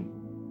seen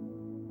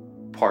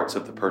parts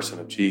of the person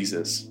of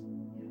Jesus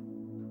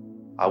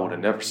I would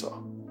have never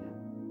saw.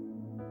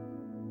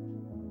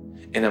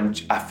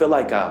 And I feel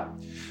like,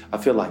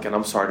 and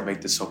I'm sorry to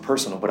make this so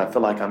personal, but I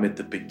feel like I'm at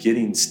the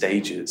beginning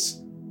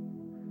stages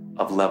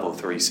of level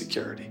 3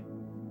 security.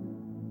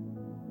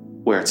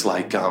 Where it's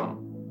like,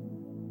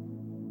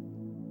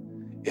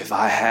 if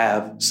I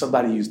have,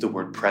 somebody used the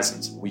word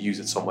presence, we use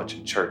it so much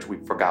in church, we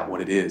forgot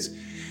what it is.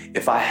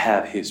 If I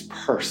have his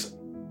person,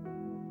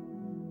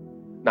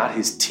 not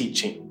his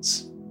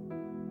teachings,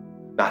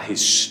 not his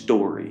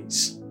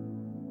stories,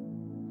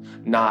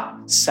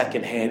 not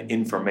secondhand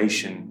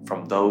information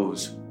from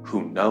those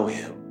who know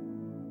him,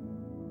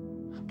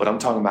 but I'm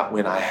talking about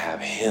when I have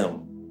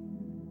him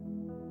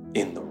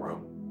in the room.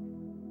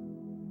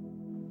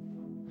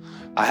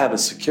 I have a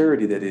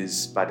security that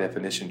is, by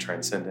definition,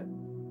 transcendent.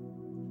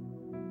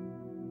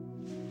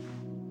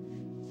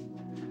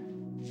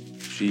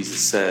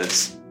 Jesus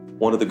says,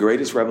 one of the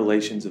greatest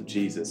revelations of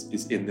Jesus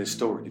is in this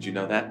story. Did you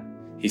know that?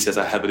 He says,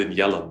 I have it in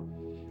yellow.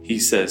 He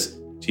says,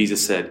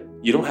 Jesus said,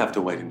 you don't have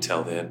to wait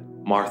until then.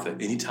 Martha,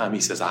 anytime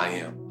he says, I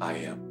am.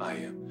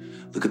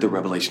 Look at the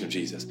revelation of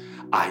Jesus.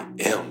 I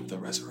am the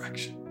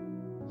resurrection.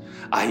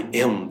 I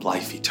am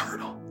life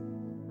eternal.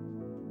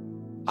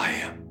 I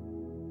am.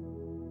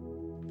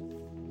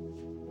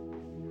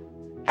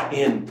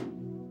 And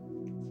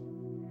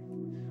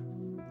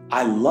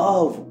I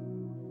love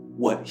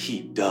what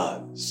he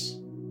does,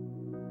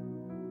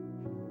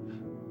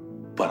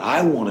 but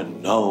I want to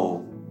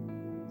know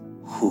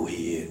who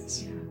he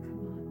is.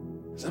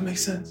 Does that make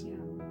sense?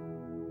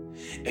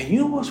 And you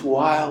know what's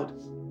wild?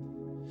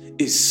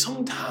 Is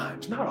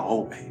sometimes, not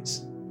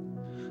always,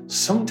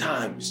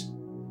 sometimes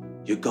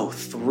you go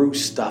through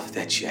stuff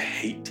that you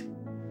hate.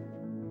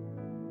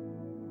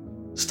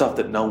 Stuff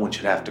that no one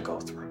should have to go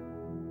through.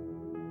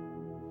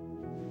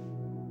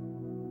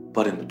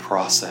 But in the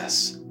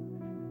process,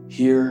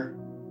 here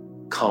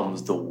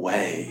comes the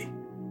way,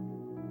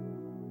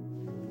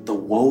 the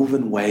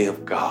woven way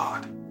of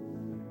God.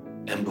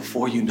 And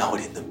before you know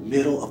it, in the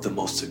middle of the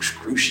most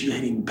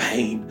excruciating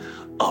pain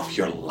of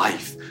your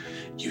life,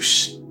 you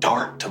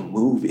start to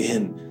move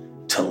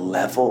in to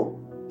level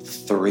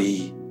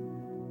 3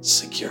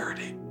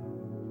 security.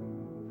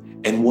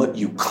 And what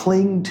you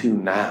cling to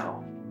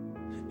now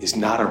is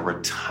not a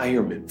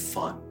retirement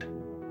fund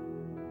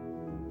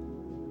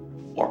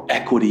or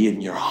equity in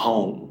your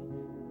home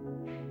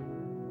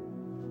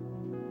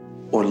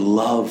or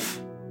love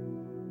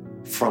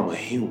from a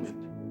human.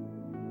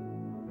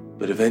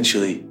 But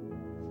eventually,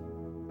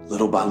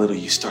 little by little,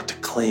 you start to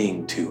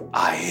cling to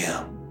I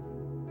am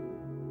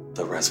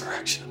the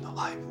resurrection and the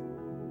life.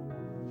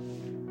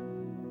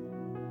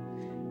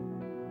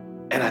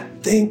 And I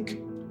think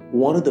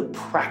one of the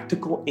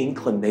practical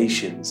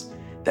inclinations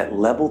that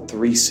level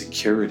 3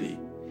 security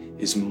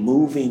is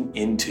moving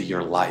into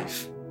your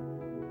life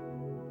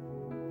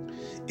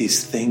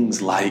is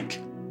things like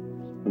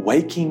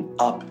waking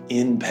up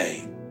in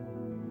pain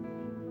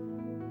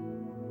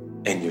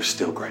and you're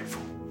still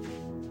grateful.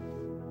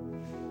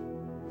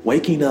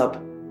 Waking up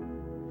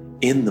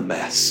in the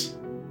mess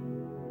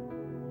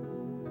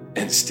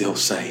and still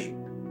saying,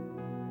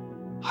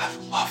 I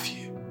love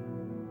you.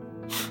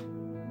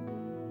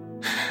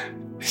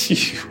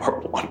 You are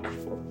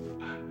wonderful.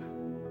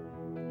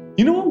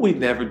 You know what we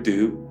never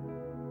do?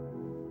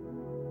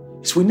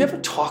 Is we never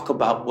talk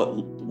about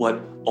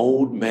what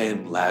old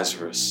man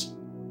Lazarus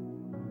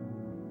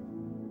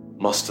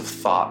must have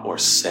thought or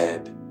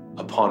said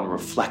upon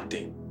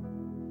reflecting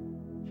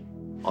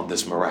on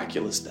this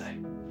miraculous day.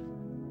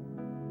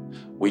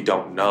 We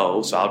don't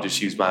know, so I'll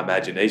just use my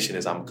imagination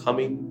as I'm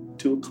coming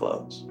to a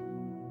close.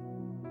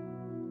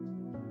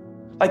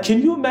 Like,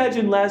 can you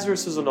imagine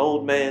Lazarus as an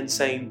old man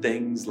saying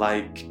things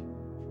like,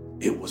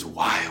 it was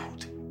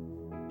wild.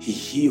 He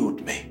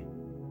healed me.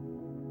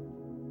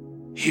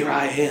 Here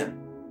I am.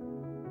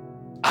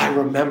 I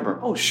remember,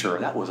 oh sure,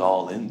 that was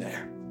all in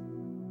there.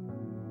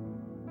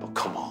 But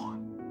come on.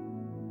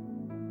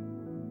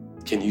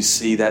 Can you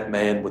see that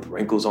man with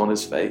wrinkles on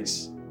his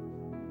face?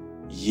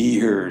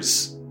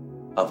 Years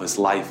of his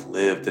life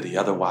lived that he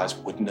otherwise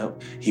wouldn't have.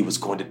 He was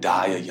going to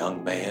die a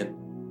young man,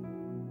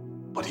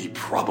 but he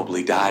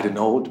probably died an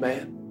old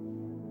man.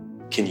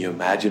 Can you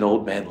imagine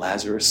old man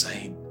Lazarus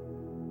saying,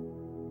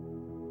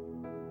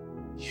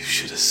 you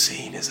should have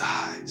seen his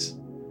eyes.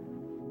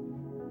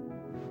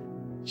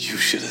 You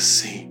should have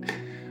seen.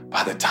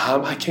 By the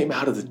time I came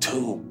out of the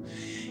tomb,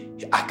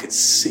 I could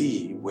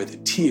see where the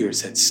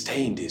tears had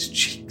stained his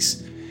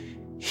cheeks.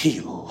 He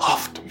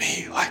loved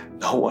me like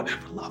no one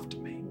ever loved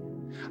me.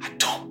 I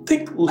don't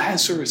think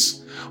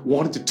Lazarus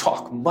wanted to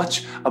talk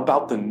much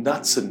about the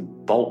nuts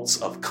and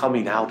bolts of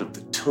coming out of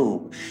the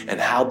tomb and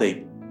how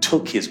they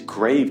took his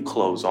grave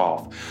clothes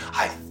off.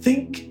 I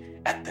think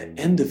at the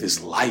end of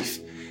his life,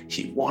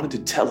 he wanted to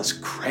tell his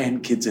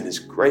grandkids and his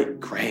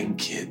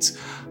great-grandkids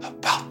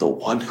about the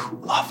one who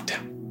loved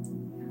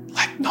him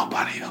like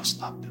nobody else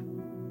loved him.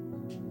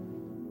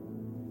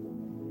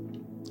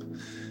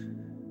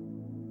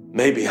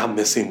 Maybe I'm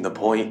missing the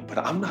point, but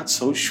I'm not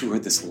so sure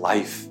this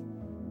life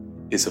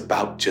is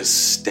about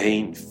just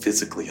staying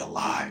physically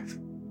alive.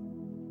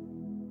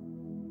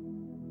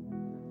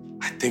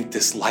 I think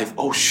this life,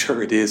 oh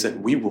sure it is,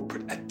 and we will,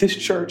 at this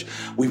church,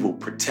 we will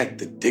protect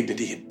the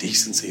dignity and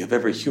decency of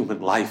every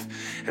human life,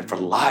 and for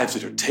lives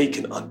that are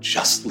taken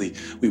unjustly,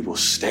 we will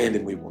stand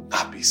and we will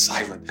not be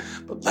silent,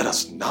 but let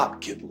us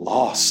not get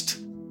lost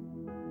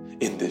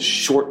in this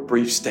short,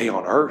 brief stay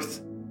on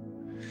earth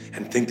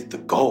and think that the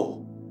goal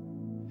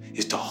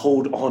is to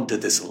hold on to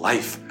this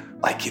life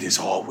like it is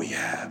all we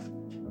have.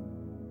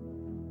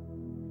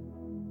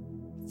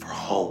 For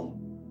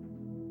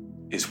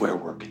home is where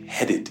we're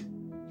headed,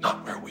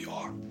 not where we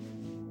are.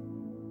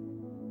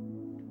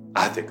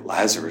 I think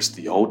Lazarus,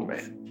 the old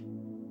man,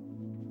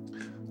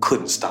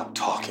 couldn't stop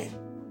talking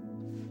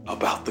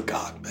about the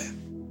God-man.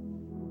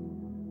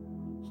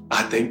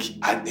 I think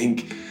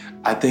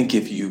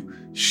if you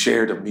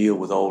shared a meal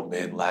with old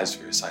man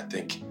Lazarus, I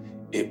think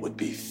it would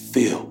be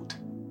filled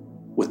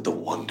with the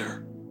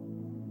wonder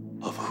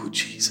of who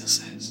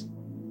Jesus is.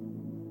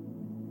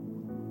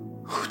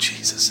 Who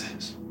Jesus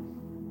is.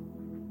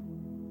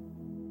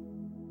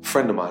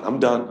 Friend of mine, I'm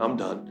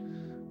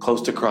done.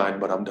 Close to crying,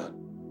 but I'm done.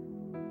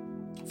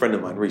 A friend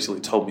of mine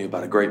recently told me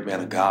about a great man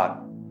of God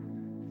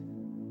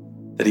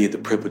that he had the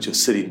privilege of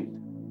sitting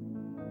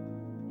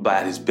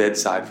by his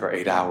bedside for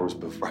 8 hours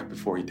right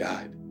before he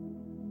died.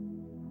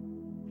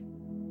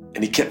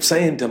 And he kept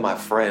saying to my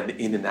friend,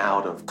 in and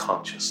out of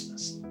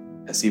consciousness,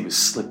 as he was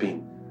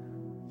slipping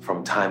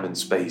from time and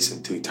space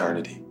into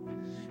eternity,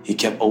 he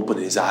kept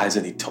opening his eyes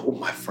and he told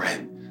my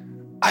friend,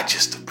 I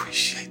just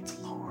appreciate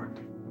the Lord.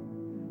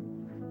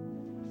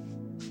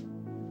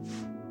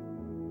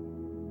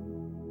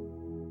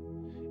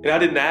 And I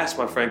didn't ask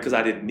my friend because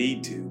I didn't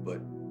need to, but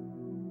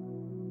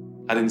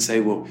I didn't say,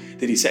 well,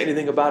 did he say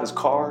anything about his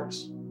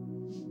cars?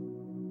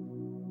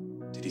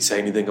 Did he say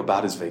anything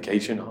about his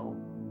vacation home?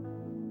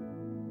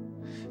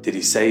 Did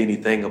he say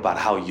anything about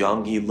how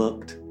young he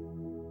looked?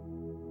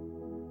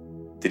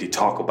 Did he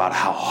talk about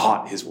how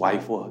hot his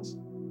wife was?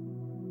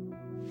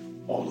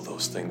 All of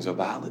those things are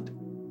valid.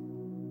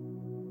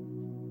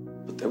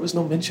 But there was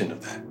no mention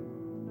of that.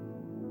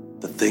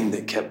 The thing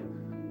that kept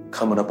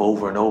coming up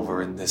over and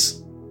over in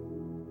this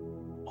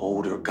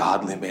older,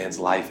 godly man's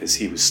life as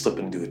he was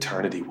slipping into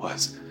eternity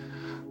was,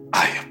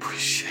 I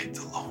appreciate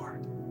the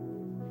Lord.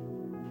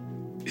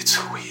 It's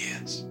who he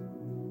is.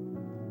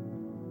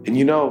 And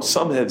you know,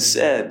 some have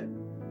said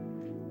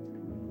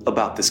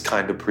about this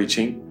kind of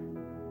preaching,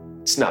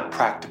 it's not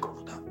practical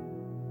enough.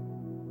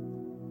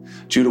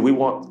 Judah,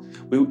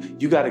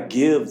 you got to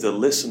give the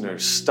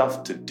listeners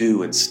stuff to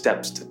do and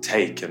steps to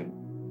take. And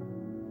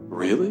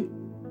really?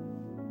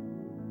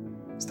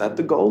 Is that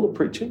the goal of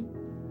preaching?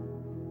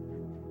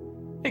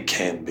 It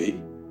can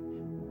be.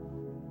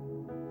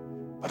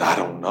 But I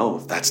don't know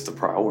if that's the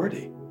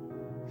priority.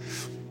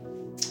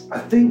 I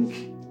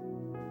think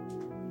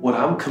what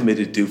I'm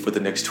committed to do for the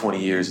next 20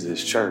 years of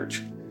this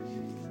church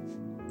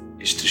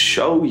is to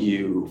show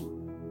you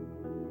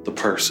the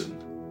person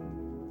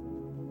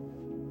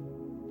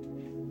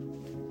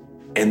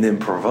and then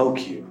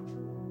provoke you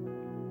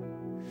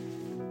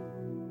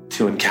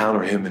to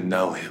encounter him and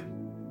know him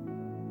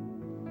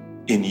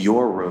in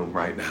your room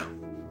right now,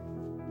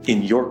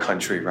 in your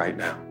country right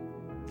now,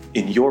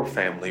 in your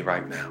family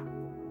right now,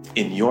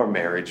 in your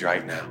marriage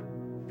right now,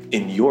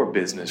 in your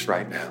business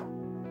right now.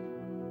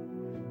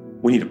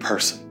 We need a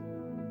person.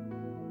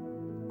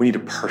 We need a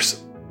person.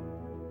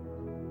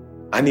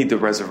 I need the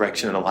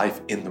resurrection and a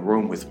life in the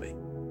room with me.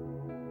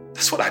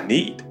 That's what I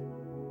need.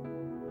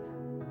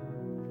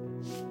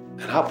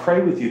 And I'll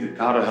pray with you that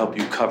God will help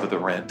you cover the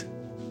rent.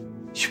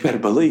 You better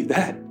believe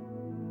that.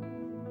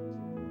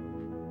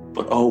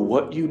 But oh,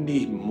 what you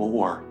need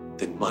more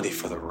than money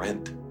for the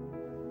rent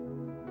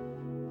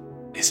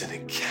is an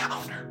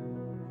encounter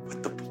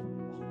with the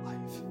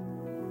life,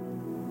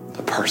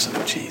 the person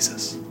of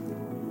Jesus.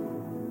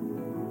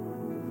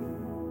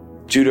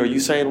 Judah, are you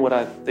saying what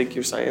I think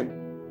you're saying?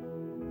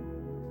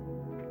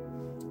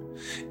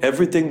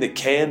 Everything that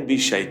can be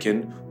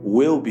shaken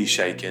will be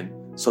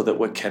shaken, so that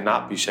what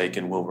cannot be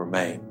shaken will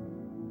remain.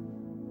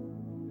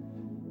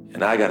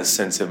 And I got a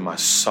sense in my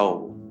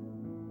soul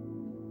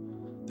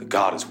that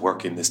God is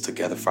working this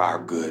together for our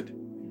good,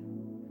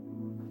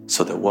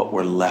 so that what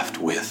we're left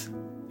with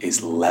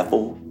is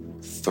level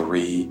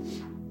 3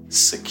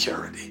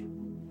 security.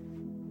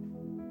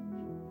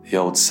 The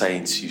old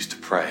saints used to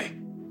pray,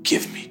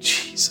 give me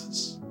Jesus.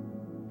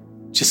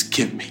 Just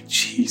give me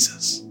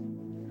Jesus.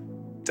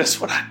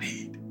 That's what I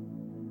need.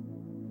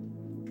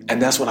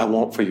 And that's what I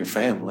want for your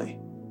family.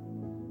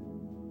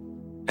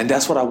 And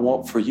that's what I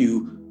want for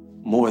you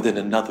more than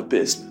another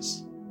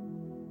business.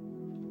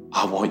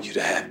 I want you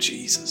to have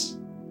Jesus.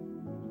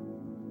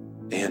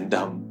 And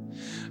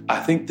I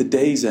think the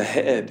days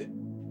ahead,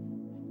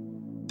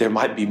 there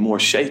might be more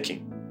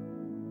shaking.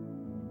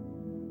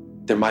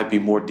 There might be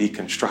more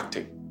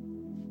deconstructing.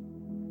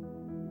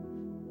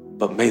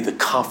 But may the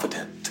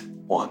confident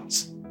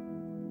ones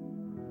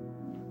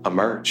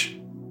emerge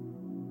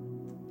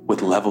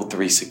with level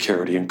 3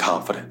 security and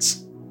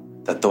confidence,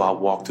 that though I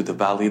walk through the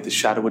valley of the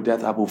shadow of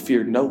death, I will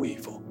fear no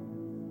evil,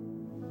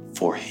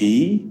 for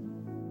he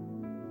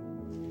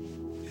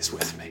is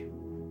with me.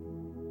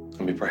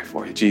 Let me pray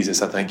for you.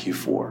 Jesus, I thank you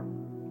for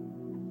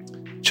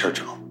Church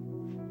Home.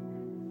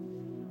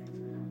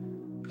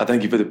 I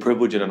thank you for the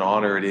privilege and an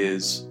honor it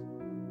is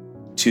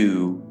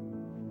to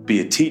be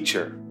a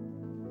teacher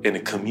and a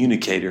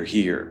communicator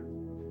here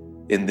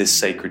in this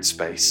sacred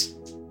space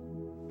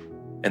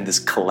and this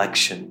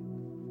collection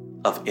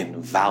of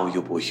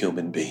invaluable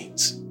human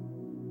beings.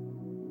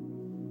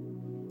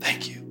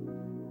 Thank you.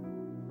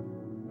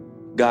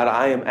 God,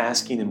 I am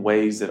asking in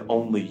ways that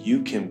only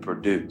you can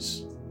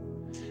produce,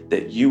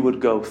 that you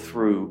would go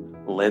through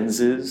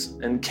lenses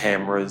and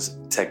cameras,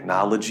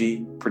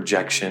 technology,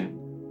 projection,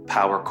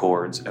 power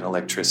cords, and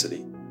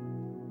electricity.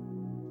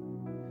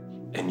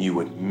 And you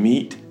would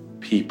meet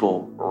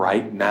people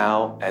right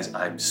now as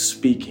I'm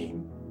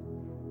speaking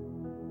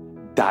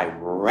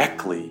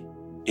directly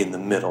in the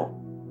middle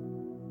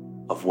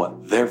of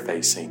what they're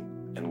facing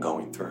and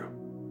going through.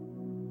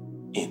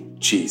 In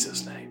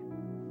Jesus' name.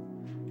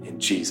 In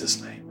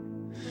Jesus'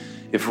 name.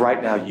 If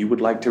right now you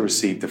would like to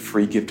receive the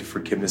free gift of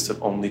forgiveness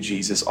that only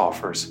Jesus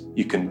offers,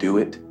 you can do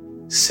it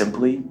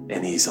simply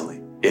and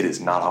easily. It is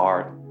not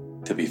hard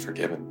to be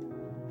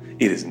forgiven.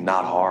 It is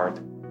not hard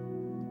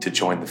to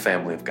join the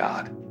family of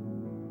God.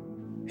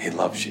 He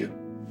loves you.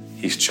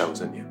 He's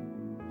chosen you.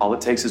 All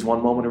it takes is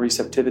one moment of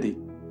receptivity.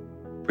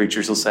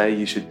 Preachers will say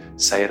you should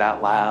say it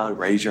out loud,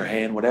 raise your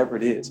hand, whatever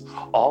it is.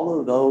 All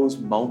of those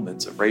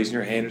moments of raising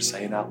your hand or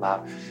saying out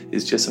loud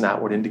is just an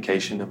outward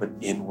indication of an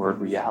inward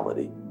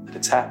reality that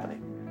it's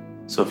happening.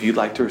 So if you'd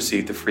like to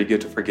receive the free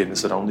gift of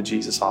forgiveness that only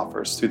Jesus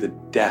offers through the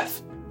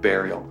death,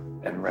 burial,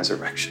 and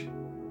resurrection,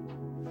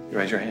 you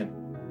raise your hand.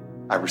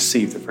 I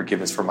receive the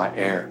forgiveness for my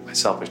error, my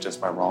selfishness,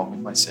 my wrong,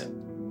 and my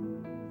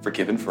sin.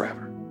 Forgiven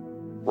forever.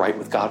 Right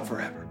with God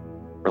forever.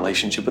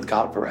 Relationship with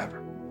God forever.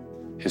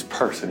 His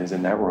person is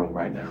in that room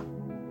right now.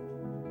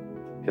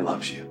 He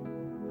loves you.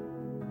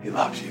 He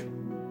loves you.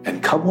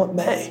 And come what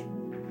may,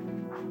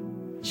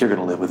 you're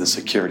going to live with a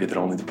security that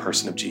only the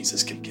person of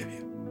Jesus can give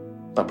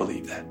you. I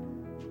believe that.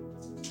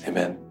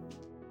 Amen.